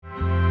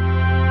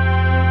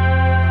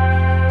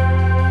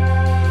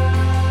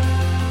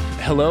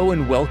Hello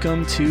and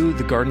welcome to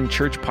the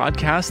Garden.church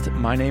podcast.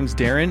 My name's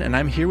Darren and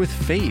I'm here with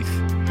Faith.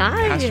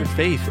 Hi. Pastor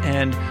Faith.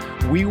 And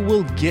we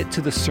will get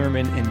to the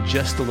sermon in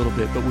just a little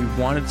bit, but we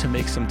wanted to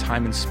make some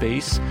time and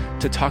space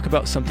to talk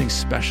about something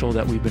special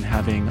that we've been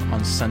having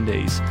on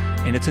Sundays.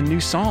 And it's a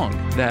new song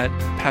that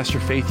Pastor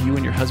Faith, you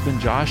and your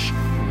husband Josh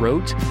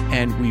wrote,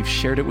 and we've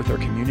shared it with our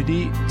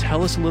community.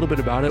 Tell us a little bit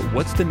about it.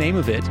 What's the name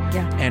of it?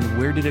 And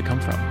where did it come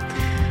from?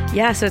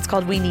 Yeah, so it's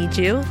called We Need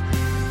You.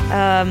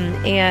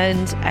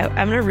 And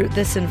I'm going to root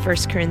this in 1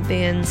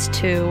 Corinthians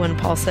 2 when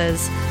Paul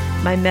says,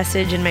 "My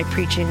message and my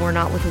preaching were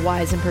not with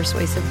wise and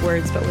persuasive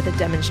words, but with a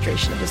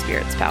demonstration of the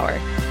Spirit's power,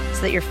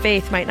 so that your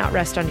faith might not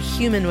rest on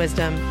human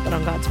wisdom, but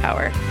on God's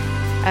power."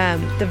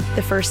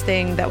 The first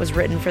thing that was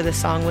written for this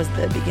song was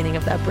the beginning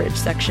of that bridge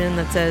section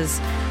that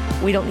says,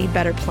 "We don't need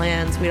better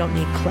plans. We don't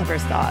need clever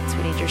thoughts.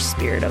 We need your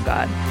Spirit, oh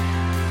God."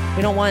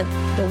 We don't want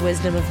the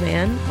wisdom of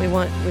man. We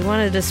want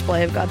a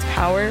display of God's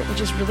power, which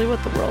is really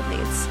what the world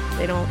needs.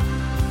 They don't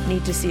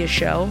need to see a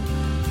show,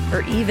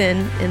 or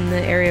even in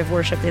the area of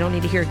worship, they don't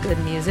need to hear good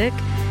music.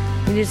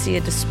 They need to see a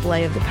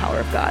display of the power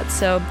of God.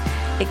 So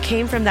it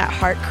came from that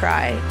heart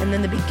cry. And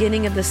then the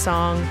beginning of the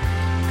song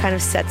kind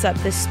of sets up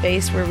this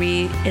space where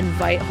we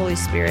invite Holy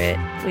Spirit.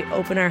 We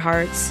open our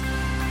hearts.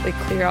 We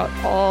clear out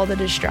all the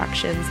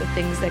distractions, the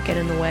things that get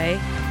in the way,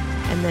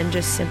 and then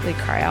just simply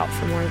cry out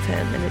for more of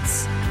Him. And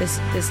it's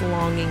this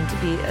longing to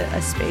be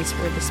a space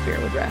where the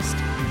Spirit would rest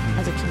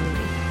as a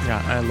community.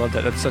 Yeah, I love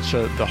that. That's such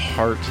the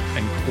heart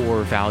and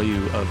core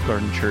value of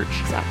Garden Church.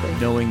 Exactly.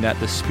 Knowing that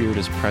the Spirit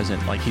is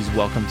present, like He's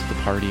welcome to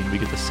the party and we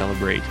get to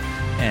celebrate.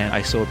 And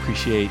I so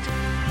appreciate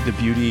the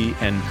beauty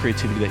and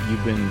creativity that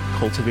you've been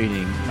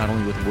cultivating, not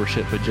only with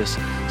worship, but just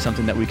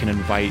something that we can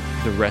invite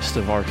the rest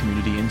of our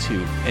community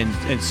into. And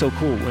it's so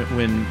cool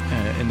when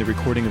in the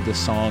recording of this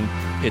song,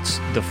 it's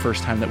the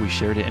first time that we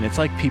shared it. And it's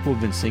like people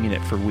have been singing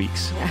it for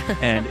weeks. Yeah.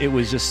 And it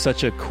was just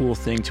such a cool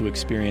thing to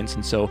experience.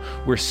 And so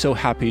we're so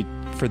happy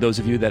for those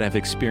of you that have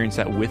experienced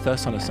that with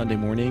us on a Sunday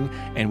morning,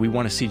 and we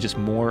want to see just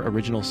more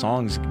original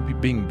songs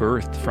being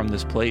birthed from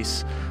this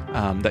place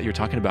that you're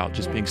talking about,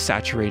 just being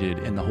saturated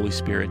in the Holy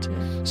Spirit.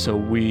 So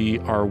we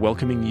are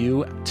welcoming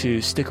you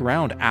to stick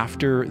around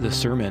after the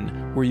sermon,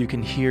 where you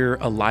can hear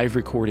a live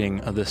recording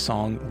of the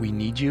song We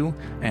Need You,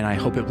 and I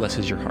hope it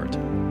blesses your heart.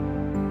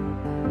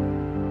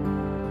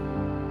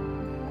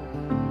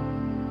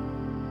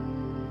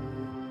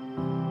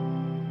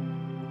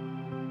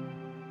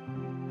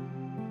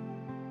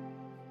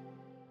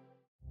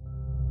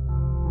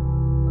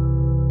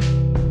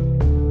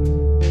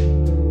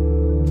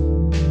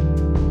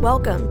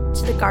 Welcome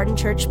to the Garden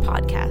Church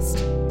podcast.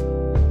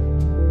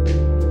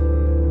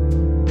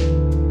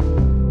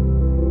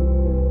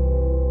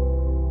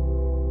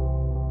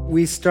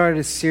 We started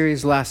a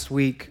series last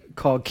week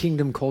called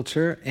Kingdom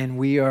Culture, and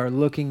we are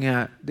looking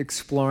at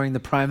exploring the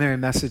primary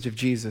message of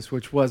Jesus,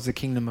 which was the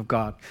kingdom of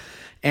God.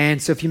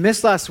 And so if you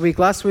missed last week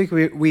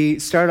we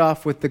started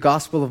off with the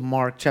Gospel of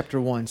Mark chapter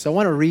 1. So I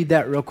want to read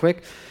that real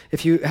quick.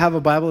 If you have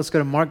a Bible, let's go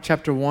to Mark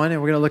chapter 1,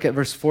 and we're going to look at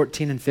verse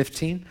 14 and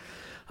 15.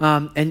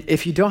 And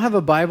if you don't have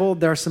a Bible,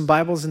 there are some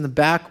Bibles in the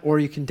back, or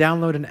you can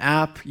download an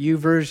app,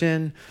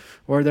 YouVersion,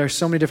 or there are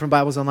so many different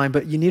Bibles online.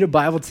 But you need a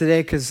Bible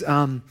today because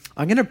I'm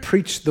going to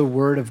preach the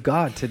Word of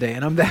God today.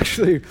 And I'm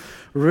actually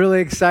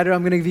really excited.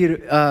 I'm going to give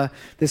you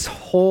this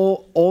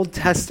whole Old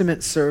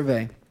Testament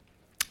survey.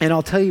 And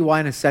I'll tell you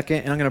why in a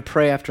second. And I'm going to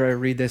pray after I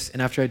read this and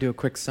after I do a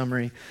quick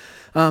summary.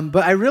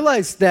 But I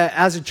realized that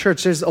as a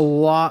church, there's a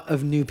lot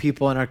of new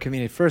people in our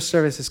community. First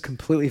service is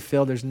completely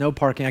filled. There's no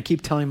parking. I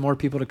keep telling more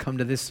people to come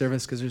to this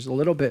service because there's a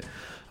little bit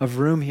of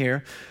room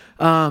here,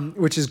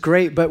 which is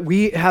great. But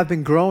we have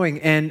been growing.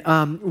 And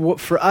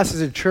for us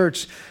as a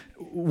church,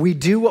 we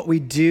do what we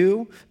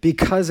do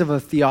because of a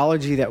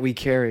theology that we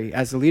carry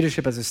as a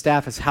leadership, as a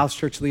staff, as house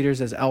church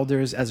leaders, as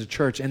elders, as a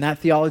church. And that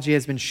theology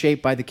has been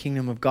shaped by the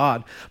kingdom of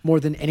God more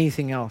than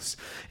anything else.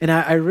 And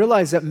I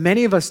realize that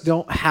many of us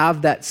don't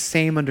have that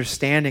same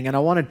understanding. And I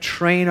want to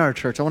train our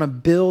church. I want to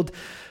build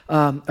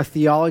a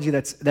theology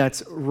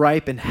that's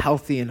ripe and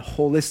healthy and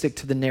holistic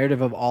to the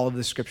narrative of all of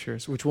the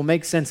scriptures, which will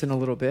make sense in a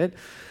little bit.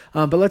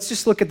 But let's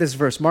just look at this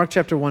verse, Mark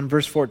chapter 1,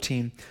 verse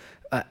 14.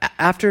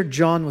 After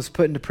John was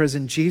put into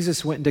prison,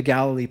 Jesus went into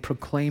Galilee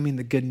proclaiming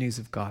the good news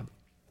of God.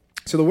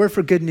 So the word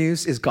for good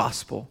news is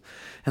gospel.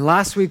 And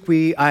last week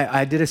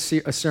I did a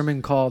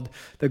sermon called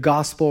The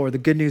Gospel, or the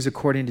Good News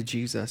According to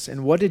Jesus.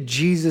 And what did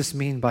Jesus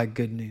mean by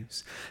good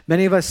news?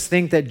 Many of us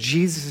think that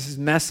Jesus'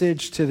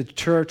 message to the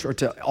church or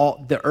to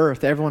all the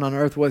earth, everyone on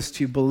earth, was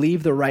to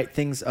believe the right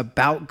things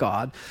about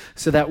God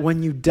so that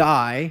when you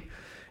die,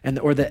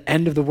 or the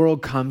end of the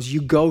world comes,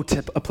 you go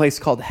to a place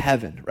called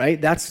heaven, right?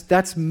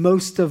 That's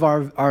most of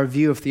our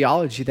view of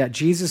theology, that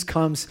Jesus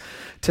comes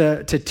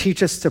to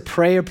teach us to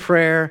pray a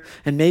prayer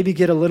and maybe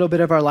get a little bit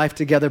of our life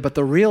together, but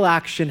the real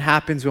action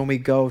happens when we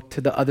go to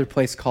the other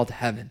place called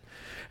heaven.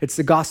 It's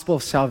the gospel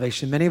of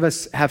salvation. Many of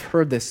us have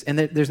heard this, and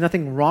there's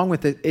nothing wrong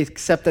with it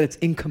except that it's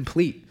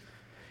incomplete.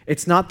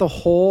 It's not the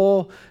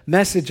whole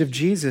message of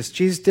Jesus.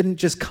 Jesus didn't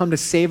just come to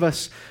save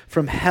us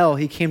from hell.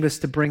 He came to us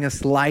to bring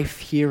us life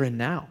here and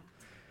now.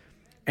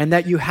 And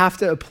that you have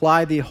to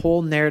apply the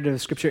whole narrative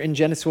of Scripture. In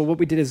Genesis, well, what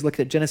we did is look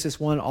at Genesis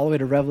 1 all the way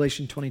to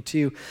Revelation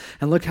 22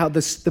 and look how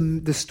the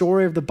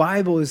story of the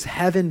Bible is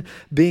heaven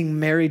being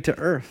married to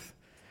earth.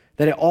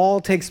 That it all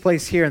takes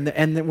place here.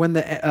 And when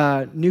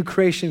the new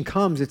creation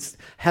comes, it's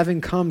heaven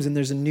comes and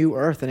there's a new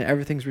earth and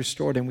everything's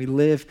restored and we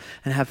live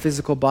and have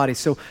physical bodies.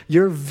 So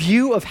your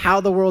view of how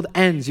the world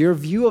ends, your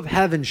view of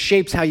heaven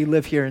shapes how you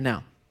live here and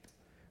now.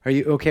 Are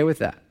you okay with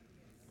that?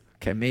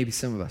 Okay, maybe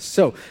some of us.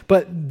 So,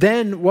 but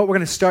then what we're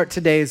going to start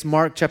today is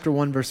Mark chapter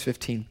 1, verse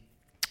 15.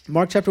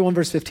 Mark chapter 1,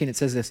 verse 15, it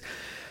says this.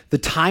 The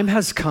time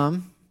has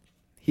come,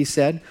 he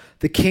said.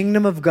 The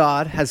kingdom of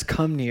God has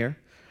come near.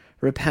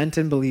 Repent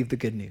and believe the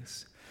good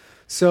news.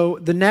 So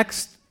the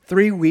next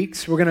 3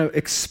 weeks, we're going to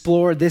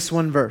explore this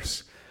one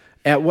verse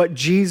at what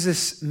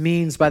Jesus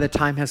means by the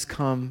time has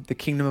come, the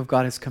kingdom of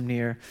God has come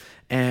near,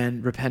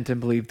 and repent and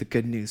believe the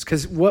good news.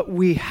 Because what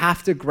we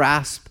have to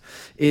grasp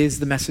is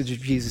the message of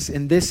Jesus.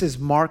 And this is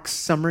Mark's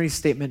summary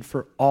statement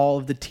for all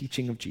of the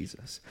teaching of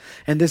Jesus.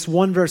 And this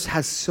one verse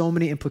has so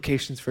many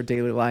implications for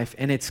daily life,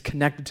 and it's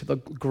connected to the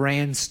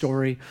grand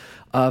story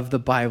of the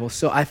Bible.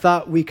 So I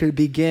thought we could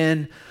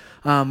begin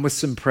with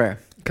some prayer.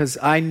 Because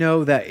I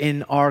know that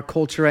in our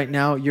culture right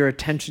now, your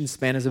attention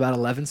span is about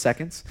 11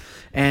 seconds.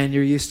 And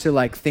you're used to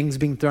like things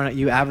being thrown at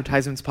you,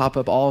 advertisements pop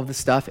up, all of the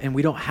stuff. And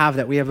we don't have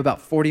that. We have about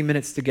 40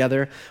 minutes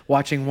together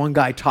watching one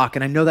guy talk.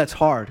 And I know that's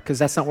hard because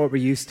that's not what we're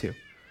used to.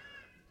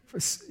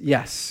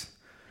 Yes.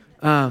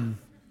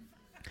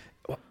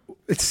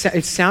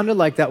 It sounded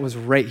like that was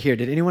right here.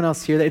 Did anyone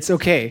else hear that? It's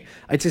okay.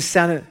 It just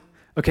sounded...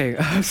 Okay,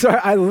 I'm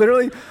sorry. I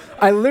literally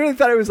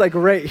thought it was like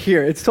right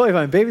here. It's totally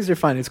fine. Babies are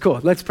fine. It's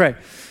cool. Let's pray.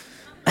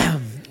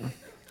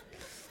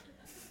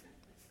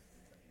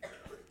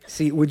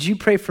 See, would you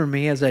pray for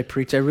me as I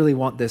preach? I really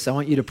want this. I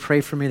want you to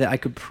pray for me that I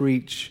could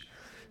preach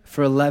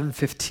for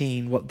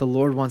 11:15 what the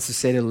Lord wants to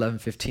say to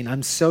 11:15.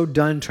 I'm so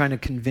done trying to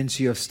convince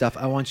you of stuff.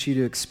 I want you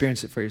to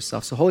experience it for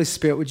yourself. So Holy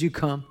Spirit, would you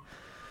come?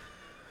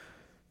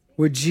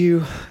 Would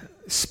you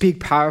speak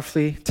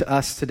powerfully to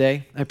us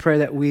today? I pray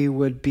that we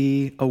would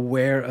be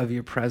aware of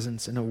your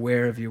presence and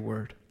aware of your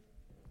word.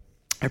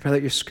 I pray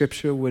that your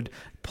scripture would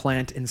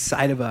plant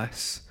inside of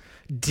us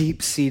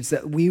deep seeds,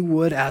 that we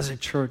would as a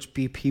church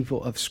be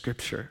people of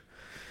scripture,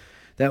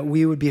 that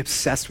we would be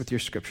obsessed with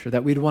your scripture,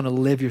 that we'd want to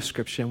live your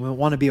scripture, and we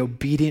want to be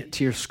obedient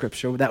to your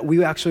scripture, that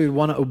we actually would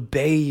want to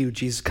obey you,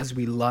 Jesus, because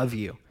we love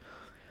you.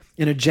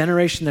 In a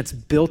generation that's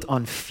built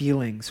on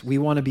feelings, we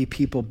want to be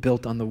people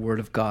built on the word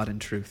of God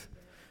and truth.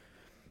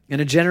 In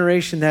a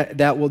generation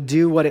that will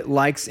do what it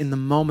likes in the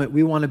moment,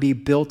 we want to be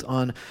built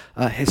on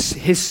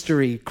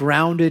history,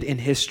 grounded in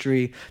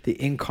history, the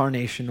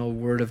incarnational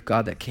word of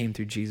God that came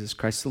through Jesus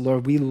Christ. So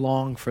Lord, we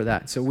long for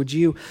that. So would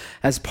you,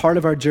 as part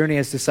of our journey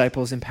as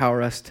disciples,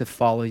 empower us to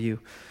follow you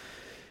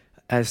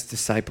as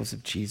disciples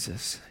of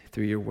Jesus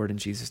through your word in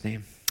Jesus'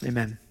 name.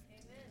 Amen.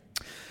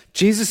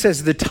 Jesus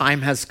says the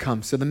time has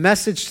come. So the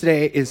message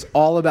today is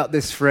all about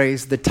this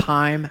phrase, the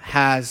time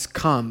has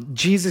come.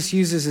 Jesus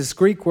uses this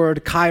Greek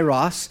word,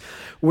 kairos,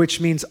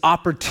 which means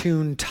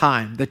opportune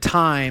time. The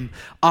time,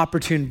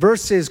 opportune,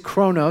 versus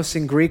chronos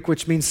in Greek,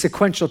 which means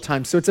sequential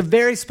time. So it's a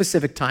very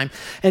specific time.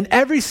 And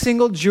every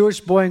single Jewish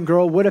boy and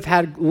girl would have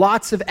had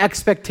lots of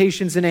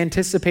expectations and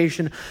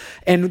anticipation,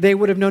 and they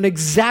would have known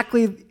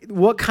exactly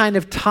what kind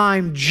of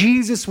time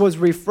Jesus was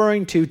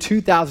referring to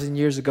 2,000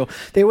 years ago.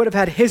 They would have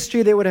had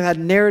history, they would have had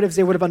narratives,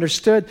 they would have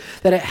understood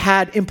that it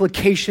had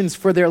implications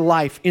for their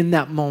life in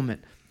that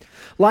moment.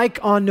 Like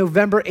on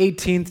November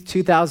 18th,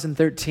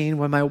 2013,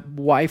 when my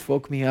wife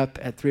woke me up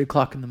at 3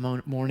 o'clock in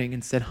the morning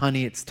and said,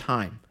 honey, it's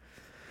time.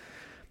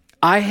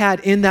 I had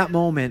in that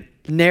moment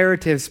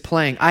narratives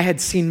playing. I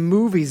had seen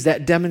movies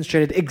that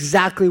demonstrated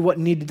exactly what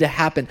needed to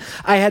happen.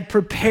 I had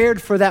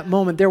prepared for that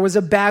moment. There was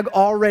a bag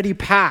already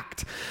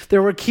packed.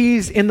 There were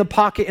keys in the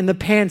pocket in the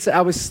pants that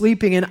I was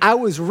sleeping in. I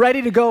was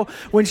ready to go.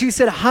 When she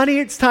said, honey,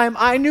 it's time,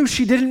 I knew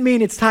she didn't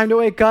mean it's time to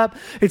wake up.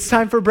 It's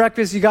time for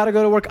breakfast. You got to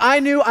go to work. I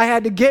knew I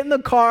had to get in the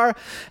car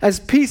as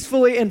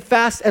peacefully and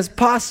fast as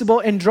possible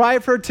and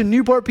drive her to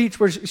Newport Beach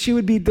where she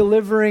would be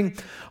delivering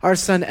our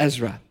son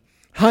Ezra.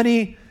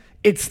 Honey,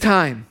 it's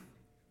time.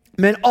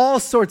 Meant all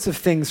sorts of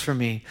things for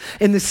me.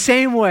 In the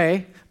same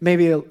way,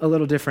 maybe a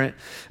little different,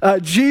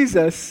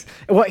 Jesus,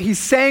 what he's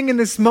saying in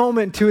this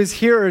moment to his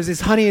hearers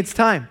is, honey, it's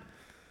time.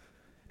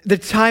 The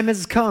time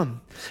has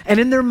come. And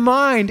in their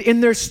mind,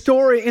 in their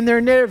story, in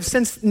their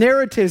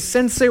narratives,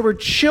 since they were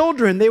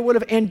children, they would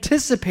have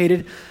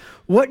anticipated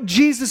what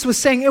Jesus was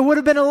saying. It would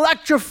have been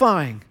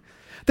electrifying.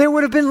 They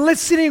would have been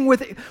listening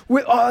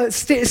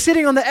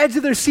sitting on the edge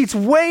of their seats,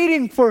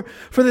 waiting for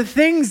the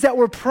things that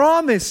were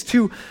promised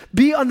to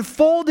be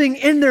unfolding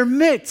in their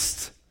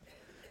midst.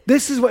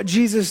 This is what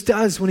Jesus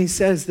does when he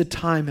says the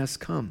time has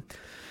come.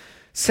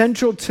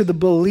 Central to the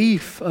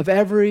belief of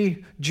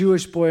every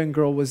Jewish boy and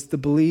girl was the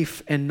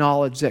belief and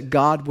knowledge that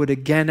God would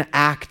again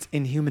act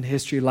in human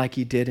history like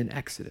he did in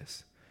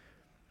Exodus.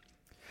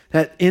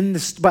 That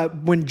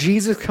but when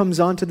Jesus comes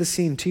onto the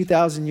scene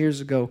 2,000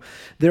 years ago,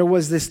 there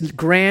was this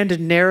grand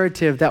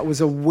narrative that was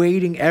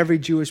awaiting every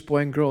Jewish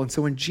boy and girl. And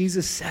so when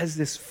Jesus says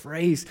this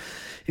phrase,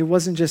 it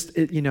wasn't just,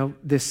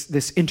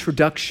 this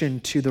introduction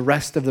to the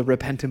rest of the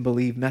repent and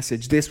believe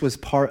message. This was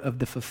part of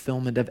the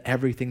fulfillment of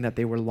everything that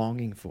they were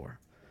longing for.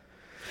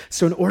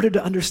 So in order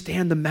to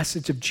understand the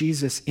message of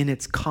Jesus in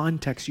its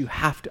context, you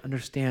have to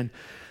understand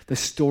the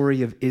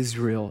story of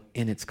Israel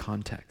in its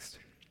context.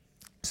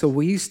 So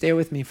will you stay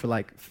with me for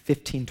like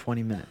 15,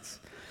 20 minutes?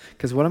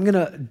 Because what I'm going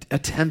to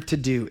attempt to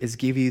do is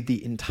give you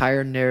the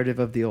entire narrative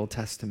of the Old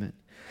Testament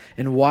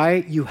and why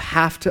you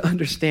have to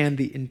understand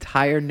the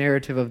entire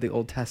narrative of the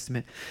Old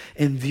Testament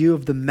in view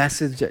of the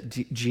message that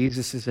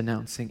Jesus is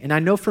announcing. And I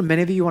know for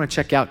many of you want to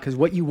check out because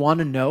what you want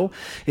to know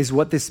is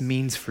what this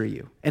means for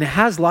you. And it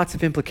has lots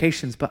of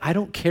implications, but I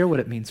don't care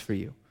what it means for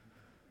you.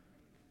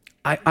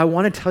 I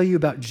want to tell you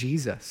about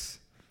Jesus.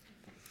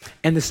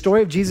 And the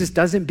story of Jesus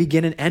doesn't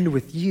begin and end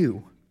with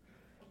you.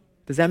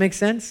 Does that make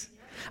sense?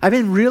 I've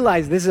been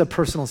realizing, this is a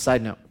personal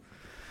side note.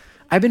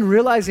 I've been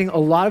realizing a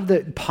lot of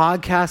the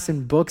podcasts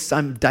and books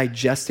I'm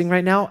digesting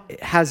right now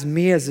has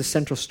me as the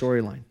central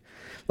storyline.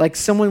 Like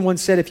someone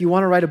once said, if you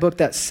want to write a book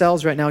that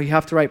sells right now, you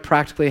have to write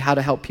practically how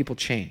to help people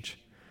change.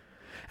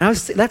 And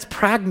that's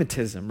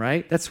pragmatism,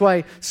 right? That's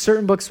why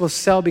certain books will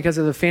sell because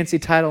of the fancy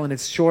title and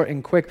it's short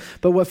and quick.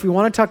 But if we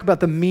want to talk about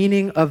the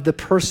meaning of the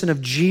person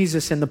of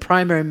Jesus and the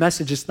primary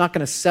message, it's not going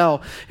to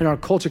sell in our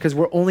culture because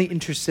we're only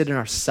interested in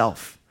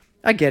ourselves.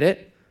 I get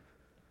it.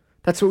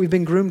 That's what we've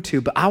been groomed to.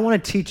 But I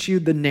want to teach you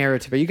the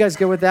narrative. Are you guys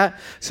good with that?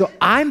 So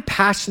I'm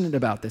passionate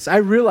about this. I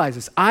realize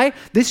this.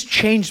 This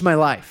changed my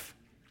life.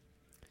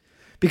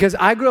 Because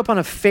I grew up on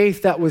a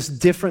faith that was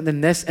different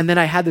than this. And then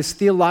I had this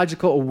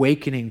theological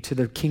awakening to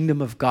the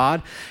kingdom of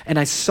God. And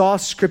I saw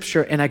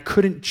scripture and I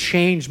couldn't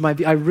change my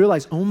view. I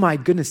realized, oh my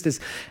goodness,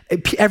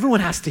 everyone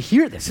has to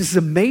hear this. This is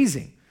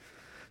amazing.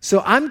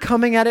 So I'm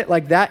coming at it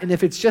like that. And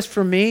if it's just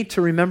for me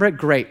to remember it,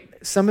 great.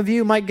 Some of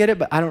you might get it,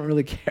 but I don't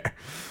really care.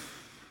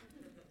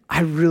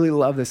 I really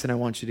love this and I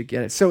want you to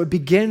get it. So it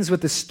begins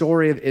with the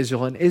story of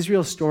Israel. And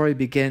Israel's story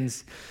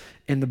begins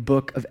in the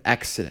book of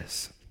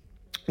Exodus,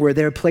 where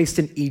they're placed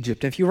in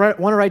Egypt. And if you want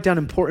to write down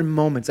important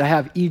moments, I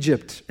have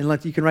Egypt,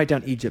 and you can write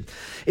down Egypt.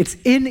 It's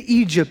in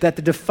Egypt that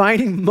the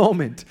defining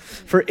moment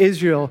for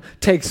Israel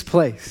takes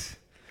place.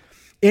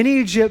 In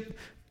Egypt,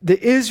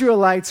 the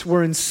Israelites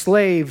were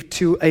enslaved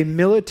to a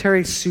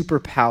military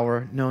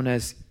superpower known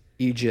as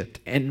Egypt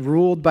and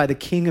ruled by the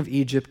king of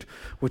Egypt,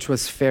 which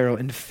was Pharaoh.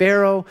 And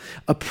Pharaoh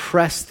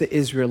oppressed the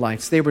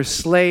Israelites. They were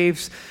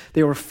slaves.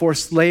 They were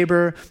forced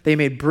labor. They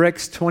made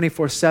bricks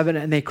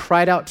 24/7, and they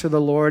cried out to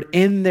the Lord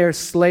in their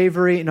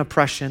slavery and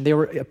oppression. They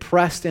were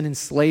oppressed and in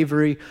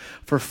slavery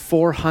for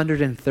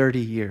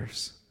 430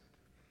 years.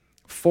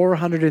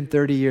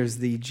 430 years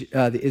the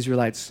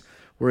Israelites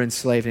were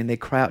enslaved, and they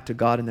cry out to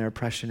God in their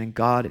oppression. And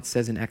God, it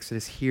says in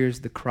Exodus, hears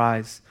the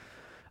cries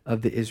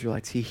of the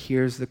Israelites. He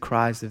hears the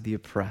cries of the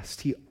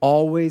oppressed. He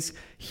always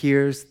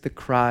hears the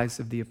cries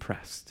of the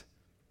oppressed.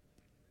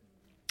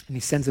 And he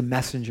sends a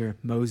messenger,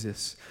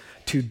 Moses,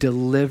 to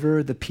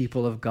deliver the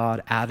people of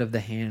God out of the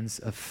hands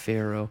of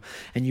Pharaoh.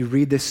 And you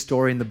read this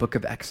story in the book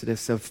of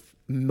Exodus of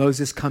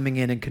Moses coming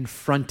in and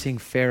confronting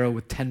Pharaoh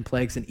with 10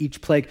 plagues. And each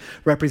plague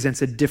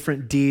represents a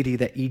different deity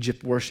that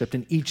Egypt worshipped.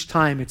 And each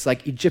time it's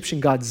like Egyptian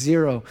God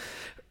 0,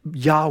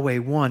 Yahweh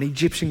 1,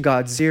 Egyptian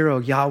God 0,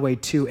 Yahweh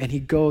 2, and he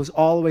goes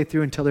all the way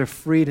through until they're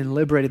freed and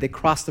liberated. They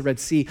cross the Red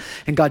Sea,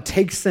 and God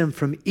takes them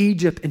from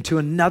Egypt into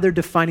another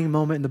defining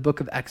moment in the book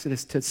of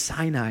Exodus to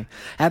Sinai.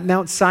 At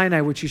Mount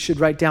Sinai, which you should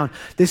write down,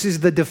 this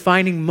is the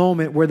defining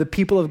moment where the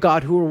people of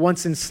God who were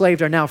once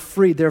enslaved are now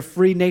freed. They're a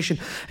free nation,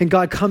 and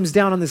God comes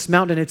down on this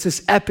mountain. It's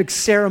this epic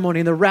ceremony,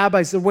 and the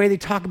rabbis, the way they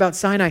talk about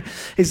Sinai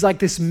is like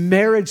this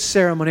marriage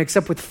ceremony,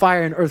 except with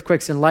fire and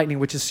earthquakes and lightning,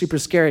 which is super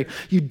scary.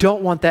 You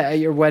don't want that at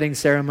your wedding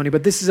ceremony.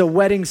 But this is a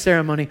wedding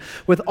ceremony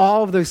with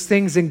all of those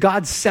things. And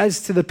God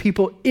says to the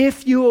people,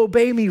 if you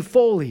obey me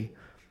fully,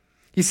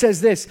 he says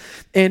this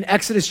in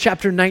Exodus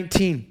chapter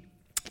 19.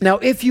 Now,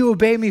 if you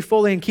obey me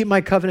fully and keep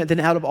my covenant,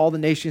 then out of all the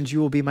nations, you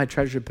will be my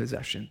treasured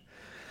possession.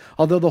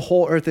 Although the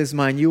whole earth is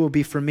mine, you will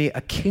be for me a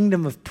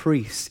kingdom of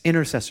priests,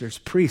 intercessors.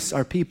 Priests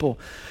are people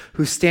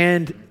who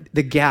stand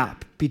the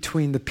gap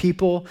between the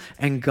people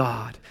and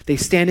God. They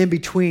stand in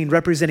between,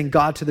 representing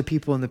God to the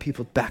people and the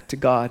people back to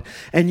God.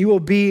 And you will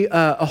be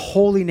a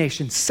holy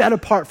nation, set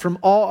apart from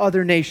all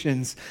other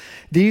nations.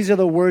 These are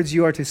the words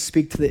you are to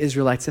speak to the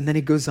Israelites. And then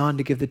he goes on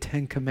to give the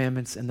 10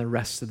 commandments and the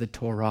rest of the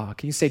Torah.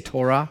 Can you say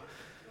Torah?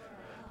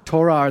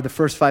 Torah are the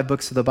first 5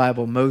 books of the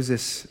Bible.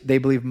 They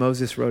believe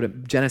Moses wrote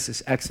it.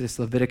 Genesis, Exodus,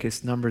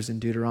 Leviticus, Numbers, and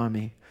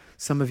Deuteronomy.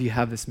 Some of you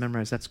have this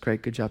memorized. That's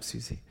great. Good job,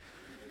 Susie.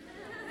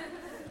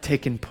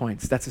 Taking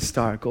points. That's a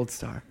star, gold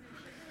star.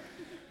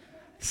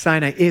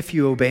 Sinai, if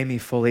you obey me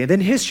fully. And then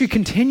history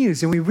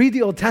continues and we read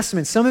the Old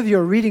Testament. Some of you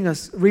are reading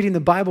the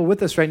Bible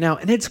with us right now,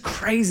 and it's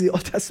crazy. The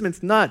Old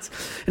Testament's nuts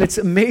and it's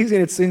amazing.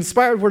 It's the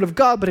inspired word of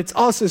God, but it's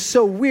also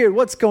so weird.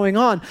 What's going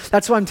on?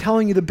 That's why I'm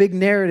telling you the big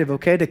narrative,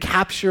 okay? To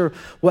capture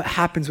what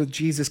happens with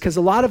Jesus. Because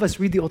a lot of us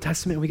read the Old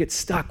Testament and we get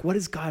stuck. Why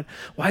is God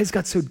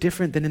so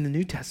different than in the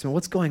New Testament?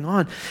 What's going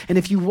on? And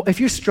if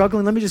you're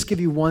struggling, let me just give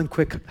you one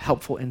quick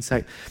helpful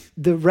insight.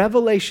 The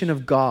revelation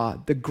of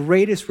God, the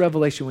greatest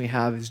revelation we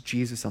have is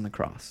Jesus on the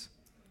cross.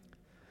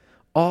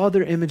 All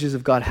other images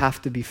of God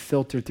have to be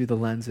filtered through the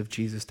lens of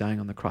Jesus dying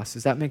on the cross.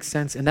 Does that make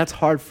sense? And that's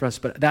hard for us,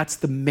 but that's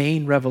the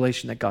main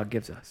revelation that God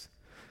gives us.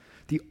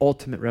 The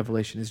ultimate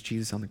revelation is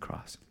Jesus on the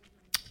cross.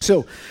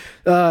 So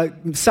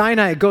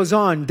Sinai goes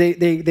on.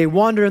 They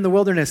wander in the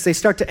wilderness. They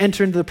start to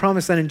enter into the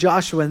promised land in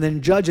Joshua, and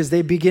then Judges,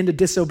 they begin to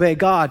disobey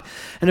God.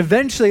 And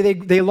eventually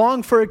they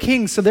long for a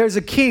king. So there's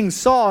a king,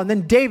 Saul, and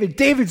then David.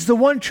 David's the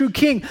one true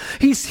king.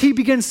 He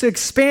begins to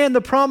expand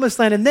the promised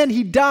land, and then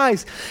he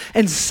dies.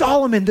 And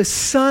Solomon, the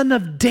son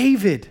of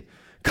David,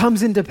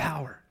 comes into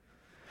power.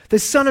 The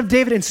son of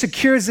David, and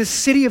secures the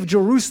city of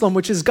Jerusalem,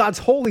 which is God's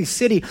holy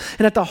city.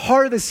 And at the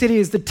heart of the city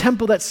is the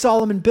temple that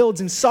Solomon builds.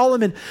 And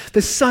Solomon,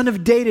 the son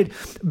of David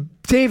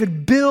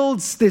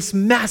builds this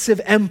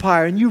massive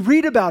empire. And you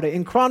read about it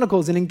in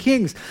Chronicles and in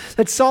Kings,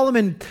 that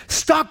Solomon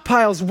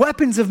stockpiles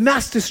weapons of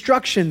mass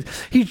destruction.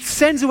 He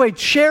sends away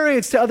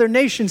chariots to other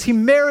nations. He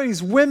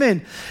marries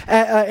women,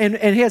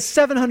 and he has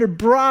 700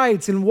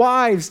 brides and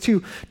wives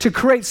to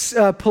create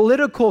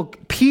political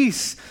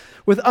peace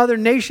with other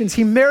nations.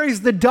 He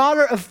marries the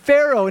daughter of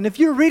Pharaoh. And if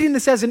you're reading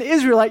this as an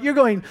Israelite, you're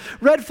going,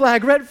 red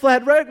flag, red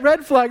flag,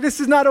 red flag. This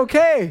is not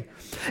okay.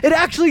 It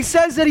actually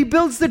says that he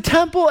builds the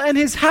temple and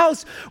his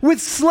house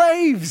with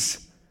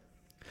slaves.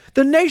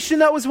 The nation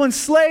that was once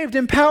slaved,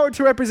 empowered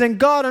to represent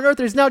God on earth,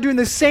 is now doing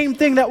the same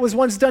thing that was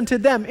once done to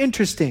them.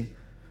 Interesting.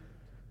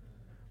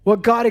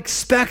 What God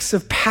expects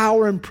of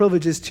power and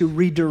privilege is to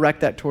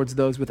redirect that towards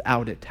those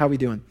without it. How are we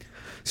doing?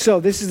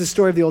 So this is the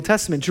story of the Old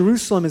Testament.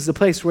 Jerusalem is the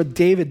place where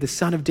David, the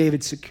son of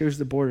David, secures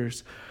the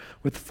borders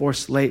with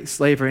forced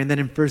slavery. And then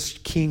in 1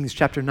 Kings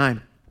chapter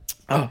 9,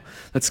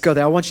 let's go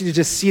there. I want you to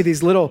just see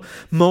these little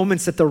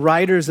moments that the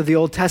writers of the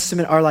Old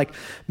Testament are like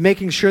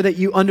making sure that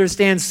you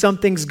understand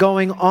something's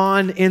going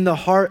on in the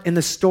heart, in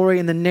the story,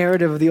 in the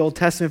narrative of the Old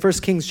Testament. 1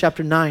 Kings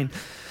chapter 9.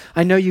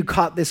 I know you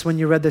caught this when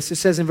you read this. It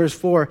says in verse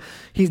 4,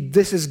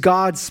 this is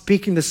God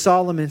speaking to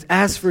Solomon.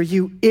 As for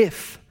you,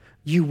 if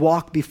you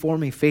walk before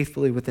me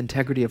faithfully with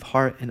integrity of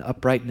heart and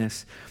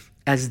uprightness,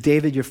 as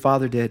David your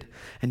father did,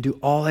 and do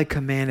all I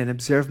command and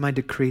observe my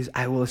decrees,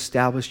 I will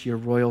establish your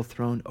royal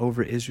throne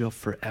over Israel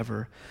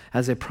forever.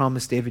 As I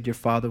promised David your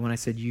father when I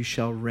said, you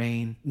shall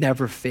reign,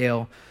 never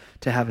fail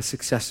to have a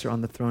successor on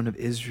the throne of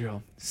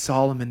Israel.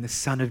 Solomon, the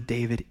son of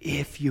David,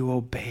 if you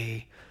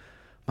obey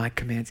my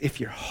commands, if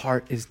your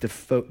heart is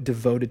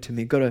devoted to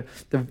me. Go to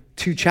the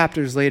 2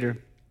 chapters later,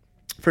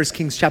 1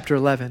 Kings chapter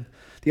 11.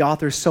 The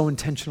author is so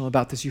intentional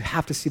about this. You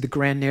have to see the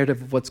grand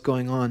narrative of what's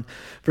going on.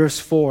 Verse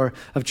 4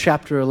 of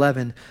chapter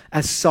 11.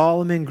 As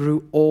Solomon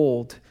grew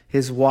old,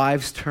 his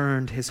wives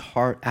turned his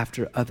heart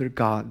after other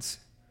gods,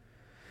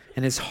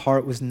 and his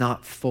heart was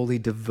not fully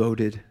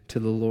devoted to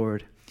the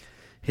Lord,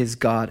 his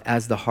God,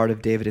 as the heart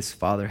of David, his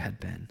father, had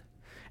been.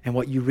 And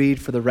what you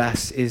read for the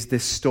rest is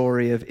this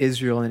story of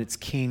Israel and its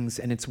kings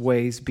and its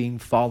ways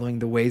following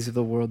the ways of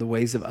the world, the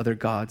ways of other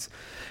gods.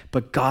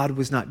 But God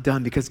was not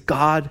done, because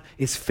God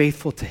is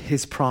faithful to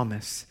his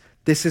promise.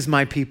 This is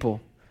my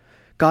people.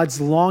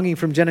 God's longing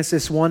from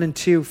Genesis 1 and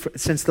 2,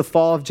 since the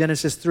fall of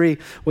Genesis 3,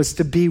 was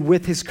to be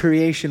with his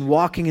creation,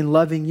 walking in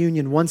loving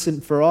union once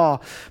and for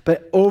all.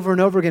 But over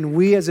and over again,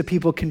 we as a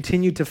people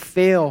continue to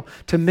fail,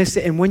 to miss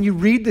it. And when you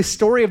read the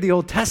story of the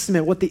Old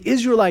Testament, what the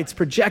Israelites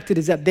projected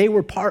is that they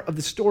were part of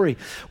the story.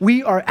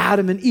 We are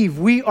Adam and Eve.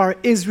 We are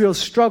Israel's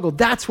struggle.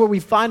 That's where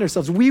we find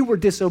ourselves. We were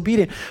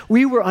disobedient.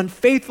 We were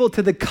unfaithful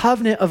to the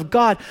covenant of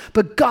God,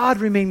 but God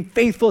remained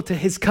faithful to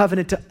his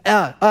covenant to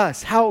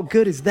us. How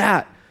good is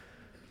that?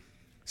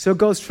 So it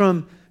goes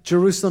from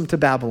Jerusalem to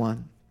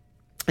Babylon.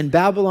 In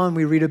Babylon,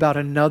 we read about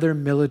another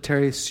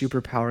military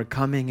superpower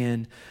coming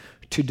in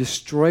to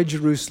destroy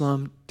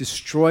Jerusalem,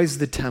 destroys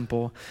the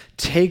temple,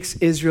 takes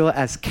Israel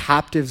as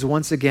captives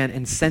once again,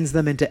 and sends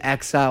them into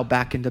exile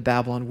back into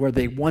Babylon, where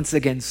they once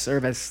again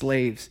serve as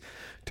slaves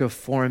to a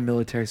foreign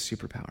military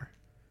superpower.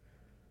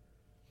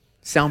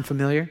 Sound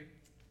familiar?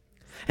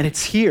 And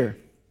it's here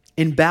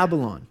in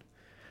Babylon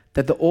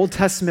that the Old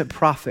Testament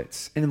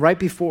prophets, and right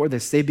before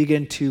this, they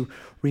begin to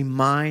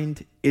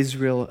remind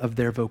Israel of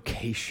their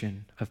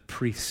vocation of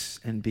priests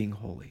and being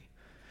holy.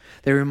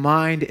 They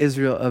remind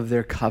Israel of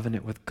their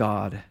covenant with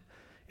God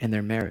and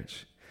their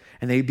marriage.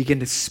 And they begin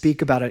to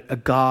speak about a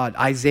God.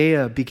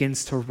 Isaiah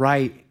begins to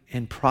write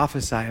and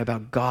prophesy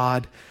about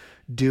God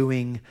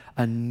doing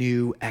a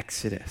new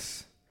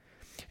exodus.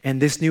 And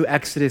this new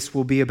Exodus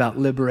will be about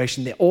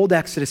liberation. The old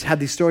Exodus had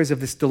these stories of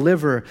this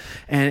deliverer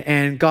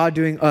and God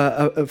doing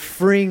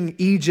freeing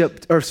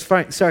Israel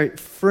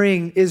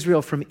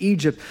from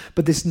Egypt.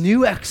 But this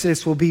new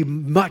Exodus will be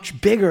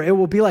much bigger. It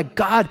will be like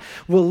God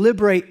will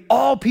liberate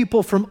all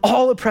people from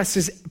all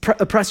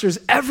oppressors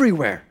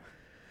everywhere.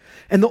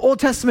 And the Old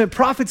Testament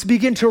prophets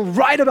begin to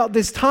write about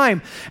this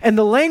time. And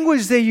the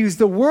language they use,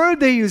 the word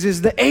they use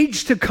is the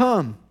age to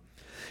come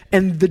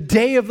and the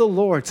day of the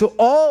Lord. So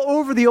all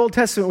over the Old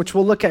Testament, which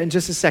we'll look at in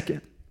just a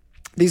second,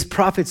 these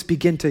prophets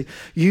begin to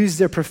use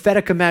their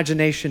prophetic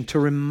imagination to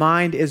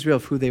remind Israel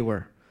of who they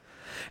were.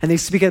 And they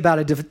speak about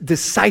a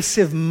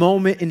decisive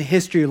moment in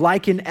history,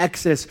 like in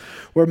Exodus,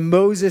 where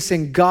Moses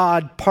and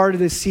God parted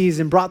the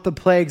seas and brought the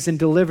plagues and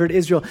delivered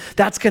Israel.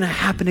 That's going to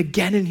happen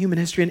again in human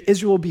history, and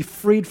Israel will be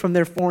freed from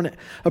their foreign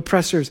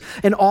oppressors.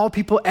 And all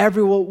people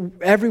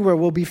everywhere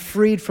will be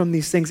freed from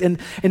these things. And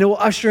it will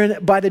usher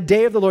in, by the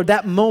day of the Lord,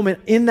 that moment,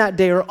 in that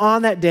day or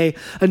on that day,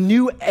 a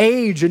new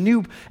age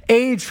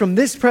from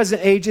this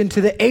present age into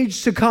the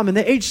age to come. And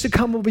the age to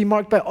come will be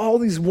marked by all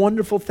these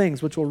wonderful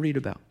things, which we'll read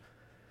about.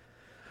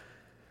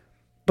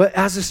 But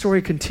as the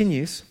story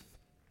continues,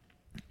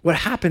 what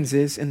happens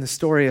is, in the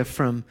story of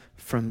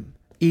from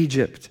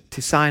Egypt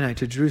to Sinai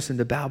to Jerusalem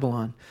to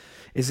Babylon,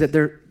 is that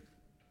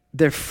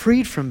they're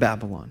freed from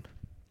Babylon.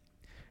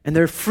 And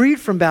they're freed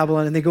from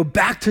Babylon and they go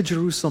back to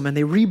Jerusalem and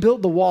they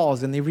rebuild the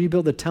walls and they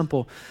rebuild the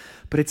temple.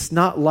 But it's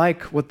not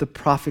like what the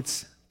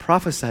prophets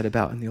prophesied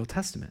about in the Old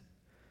Testament.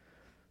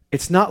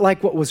 It's not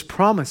like what was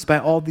promised by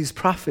all these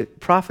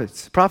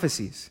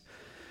prophecies.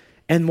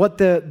 And what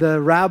the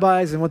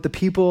rabbis and what the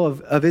people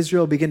of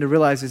Israel begin to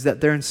realize is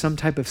that they're in some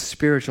type of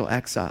spiritual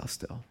exile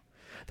still.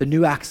 The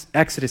new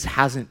Exodus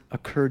hasn't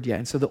occurred yet.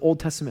 And so the Old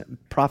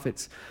Testament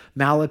prophets,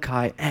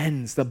 Malachi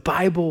ends, the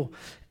Bible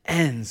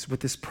ends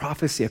with this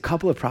prophecy, a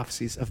couple of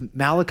prophecies of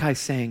Malachi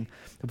saying,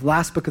 the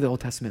last book of the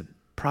Old Testament,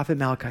 prophet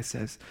Malachi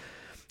says,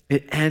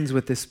 it ends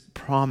with this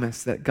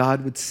promise that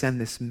God would send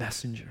this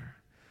messenger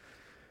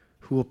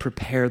who will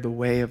prepare the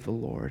way of the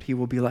Lord. He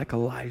will be like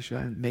Elijah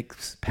and make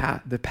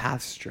the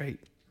path straight.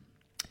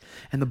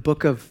 And the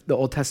book of the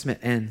Old Testament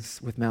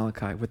ends with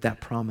Malachi, with that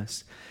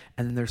promise.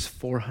 And then there's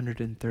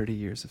 430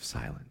 years of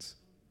silence.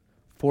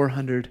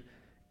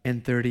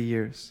 430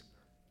 years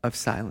of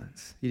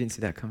silence. You didn't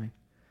see that coming.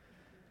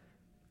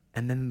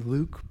 And then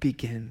Luke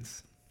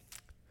begins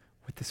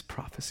with this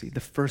prophecy, the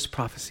first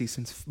prophecy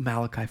since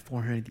Malachi,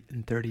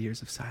 430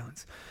 years of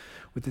silence,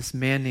 with this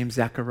man named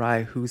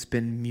Zechariah who's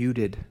been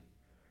muted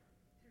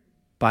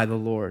by the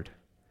Lord,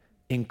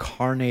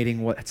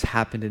 incarnating what's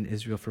happened in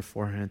Israel for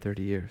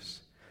 430 years.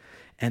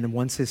 And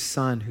once his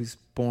son, who's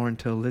born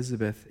to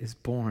Elizabeth, is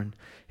born,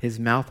 his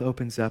mouth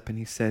opens up and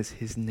he says,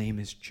 his name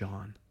is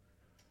John.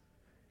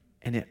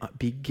 And it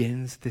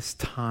begins this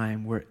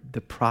time where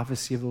the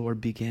prophecy of the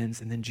Lord begins,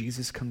 and then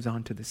Jesus comes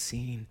onto the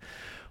scene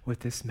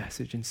with this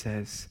message and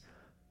says,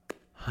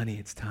 honey,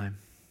 it's time.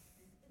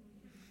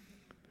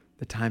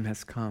 The time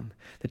has come.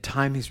 The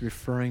time he's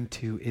referring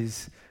to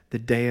is the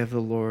day of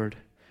the Lord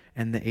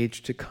and the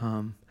age to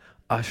come,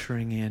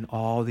 ushering in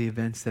all the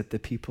events that the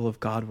people of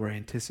God were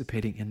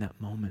anticipating in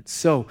that moment.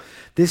 So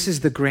this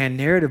is the grand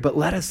narrative, but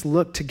let us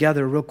look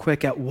together real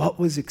quick at what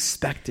was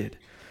expected.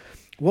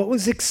 What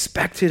was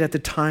expected at the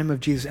time of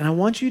Jesus? And I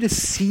want you to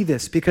see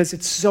this because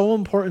it's so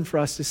important for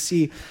us to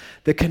see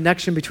the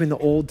connection between the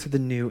old to the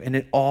new, and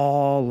it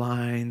all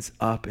lines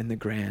up in the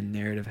grand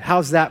narrative.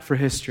 How's that for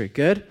history?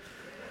 Good?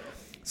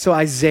 So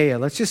Isaiah,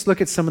 let's just look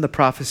at some of the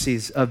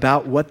prophecies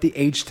about what the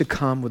age to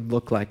come would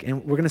look like.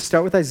 And we're going to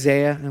start with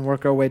Isaiah and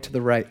work our way to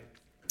the right.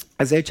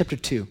 Isaiah chapter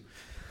 2.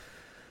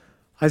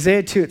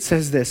 Isaiah 2, it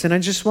says this, and I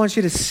just want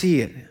you to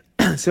see it.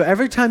 So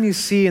every time you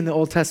see in the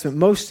Old Testament,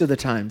 most of the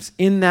times,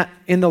 in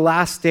the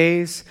last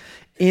days,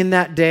 in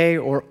that day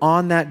or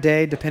on that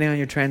day, depending on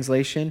your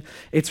translation,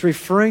 it's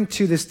referring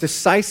to this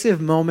decisive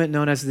moment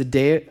known as the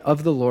day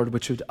of the Lord,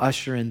 which would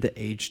usher in the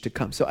age to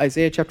come. So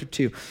Isaiah chapter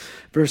 2,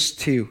 verse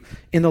 2.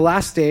 In the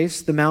last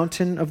days, the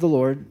mountain of the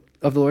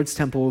Lord's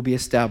temple will be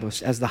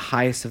established as the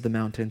highest of the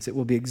mountains. It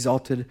will be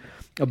exalted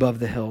above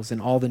the hills,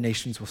 and all the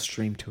nations will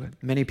stream to it.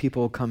 Many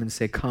people will come and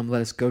say, come,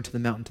 let us go to the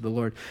mountain to the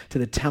Lord, to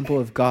the temple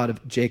of God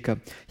of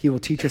Jacob. He will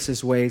teach us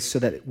his ways so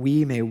that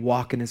we may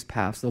walk in his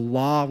paths. The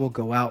law will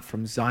go out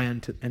from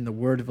Zion and the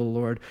word of the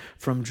Lord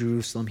from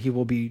Jerusalem. He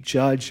will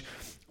judge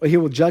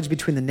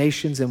between the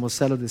nations and will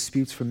settle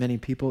disputes for many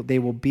people. They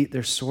will beat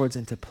their swords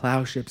into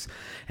plowships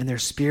and their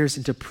spears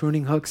into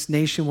pruning hooks.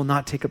 Nation will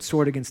not take up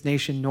sword against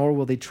nation, nor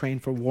will they train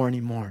for war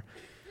anymore.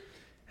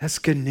 That's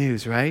good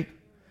news, right?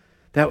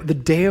 That the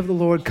day of the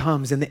Lord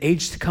comes and the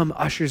age to come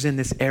ushers in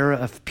this era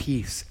of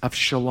peace, of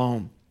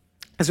shalom.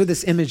 That's what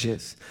this image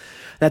is.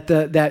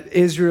 That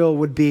Israel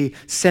would be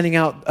sending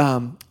out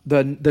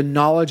the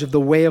knowledge of the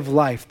way of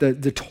life.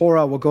 The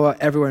Torah will go out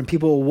everywhere and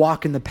people will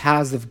walk in the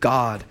paths of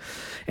God.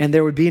 And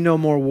there would be no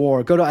more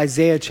war. Go to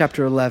Isaiah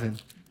chapter 11.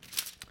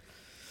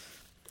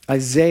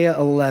 Isaiah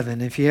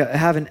 11. If you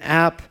have an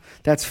app,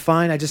 that's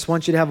fine. I just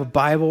want you to have a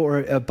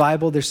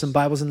Bible. There's some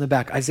Bibles in the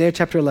back. Isaiah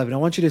chapter 11. I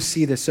want you to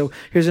see this. So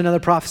here's another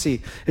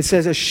prophecy. It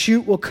says, a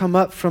shoot will come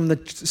up from the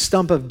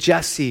stump of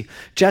Jesse.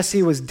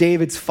 Jesse was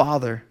David's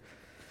father.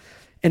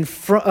 And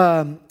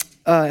from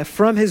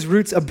his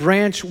roots, a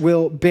branch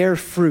will bear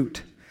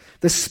fruit.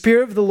 The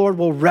Spirit of the Lord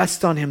will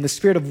rest on him, the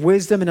Spirit of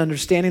wisdom and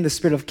understanding, the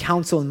Spirit of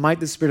counsel and might,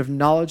 the Spirit of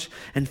knowledge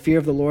and fear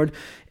of the Lord,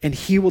 and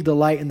he will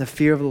delight in the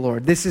fear of the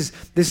Lord. This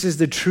is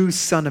the true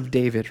son of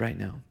David right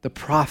now. The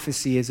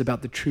prophecy is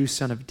about the true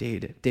son of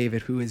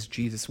David, who is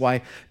Jesus.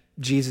 Why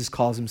Jesus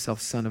calls himself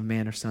Son of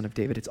Man or Son of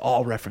David. It's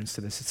all reference to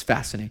this. It's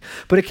fascinating.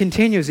 But it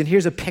continues, and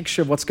here's a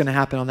picture of what's going to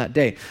happen on that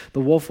day. The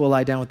wolf will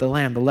lie down with the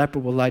lamb. The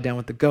leopard will lie down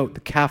with the goat. The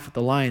calf with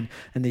the lion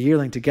and the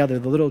yearling together.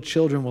 The little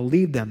children will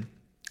lead them.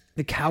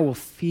 The cow will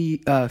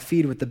feed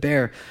with the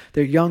bear.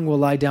 Their young will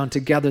lie down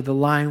together. The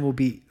lion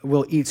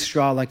will eat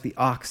straw like the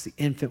ox. The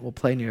infant will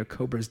play near a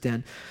cobra's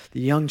den.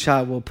 The young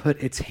child will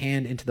put its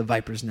hand into the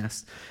viper's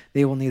nest.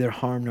 They will neither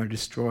harm nor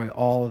destroy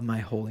all of my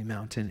holy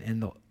mountain, and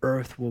the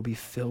earth will be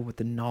filled with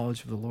the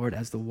knowledge of the Lord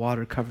as the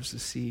water covers the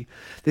sea.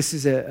 This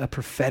is a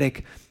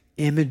prophetic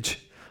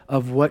image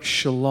of what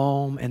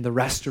shalom and the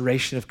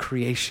restoration of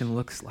creation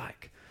looks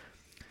like.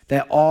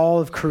 That all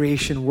of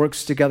creation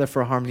works together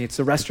for harmony. It's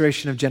the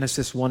restoration of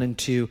Genesis 1 and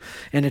 2.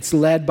 And it's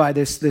led by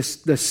the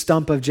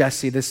stump of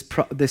Jesse.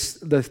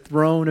 The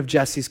throne of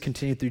Jesse's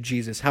continued through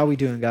Jesus. How are we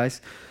doing,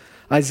 guys?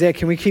 Isaiah,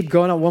 can we keep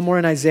going on one more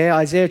in Isaiah?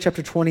 Isaiah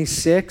chapter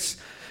 26.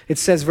 It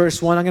says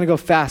verse 1, I'm going to go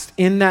fast.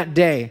 In that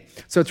day.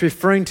 So it's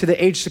referring to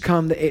the age to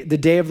come, the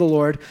day of the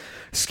Lord.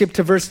 Skip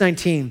to verse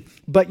 19.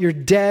 But your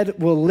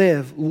dead will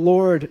live,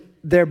 Lord,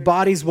 their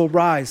bodies will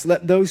rise.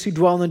 Let those who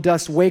dwell in the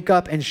dust wake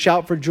up and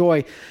shout for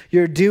joy.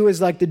 Your dew is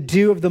like the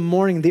dew of the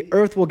morning. The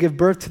earth will give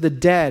birth to the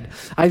dead.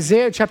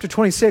 Isaiah chapter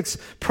 26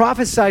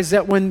 prophesies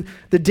that when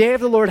the day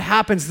of the Lord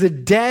happens, the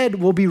dead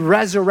will be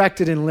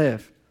resurrected and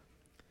live.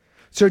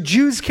 So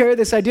Jews carry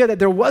this idea that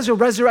there was a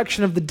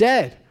resurrection of the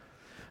dead.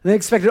 And they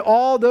expected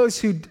all those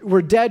who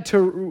were dead to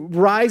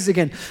rise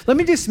again. Let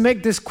me just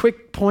make this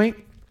quick point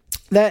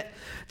that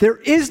there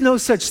is no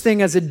such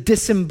thing as a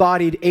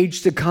disembodied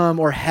age to come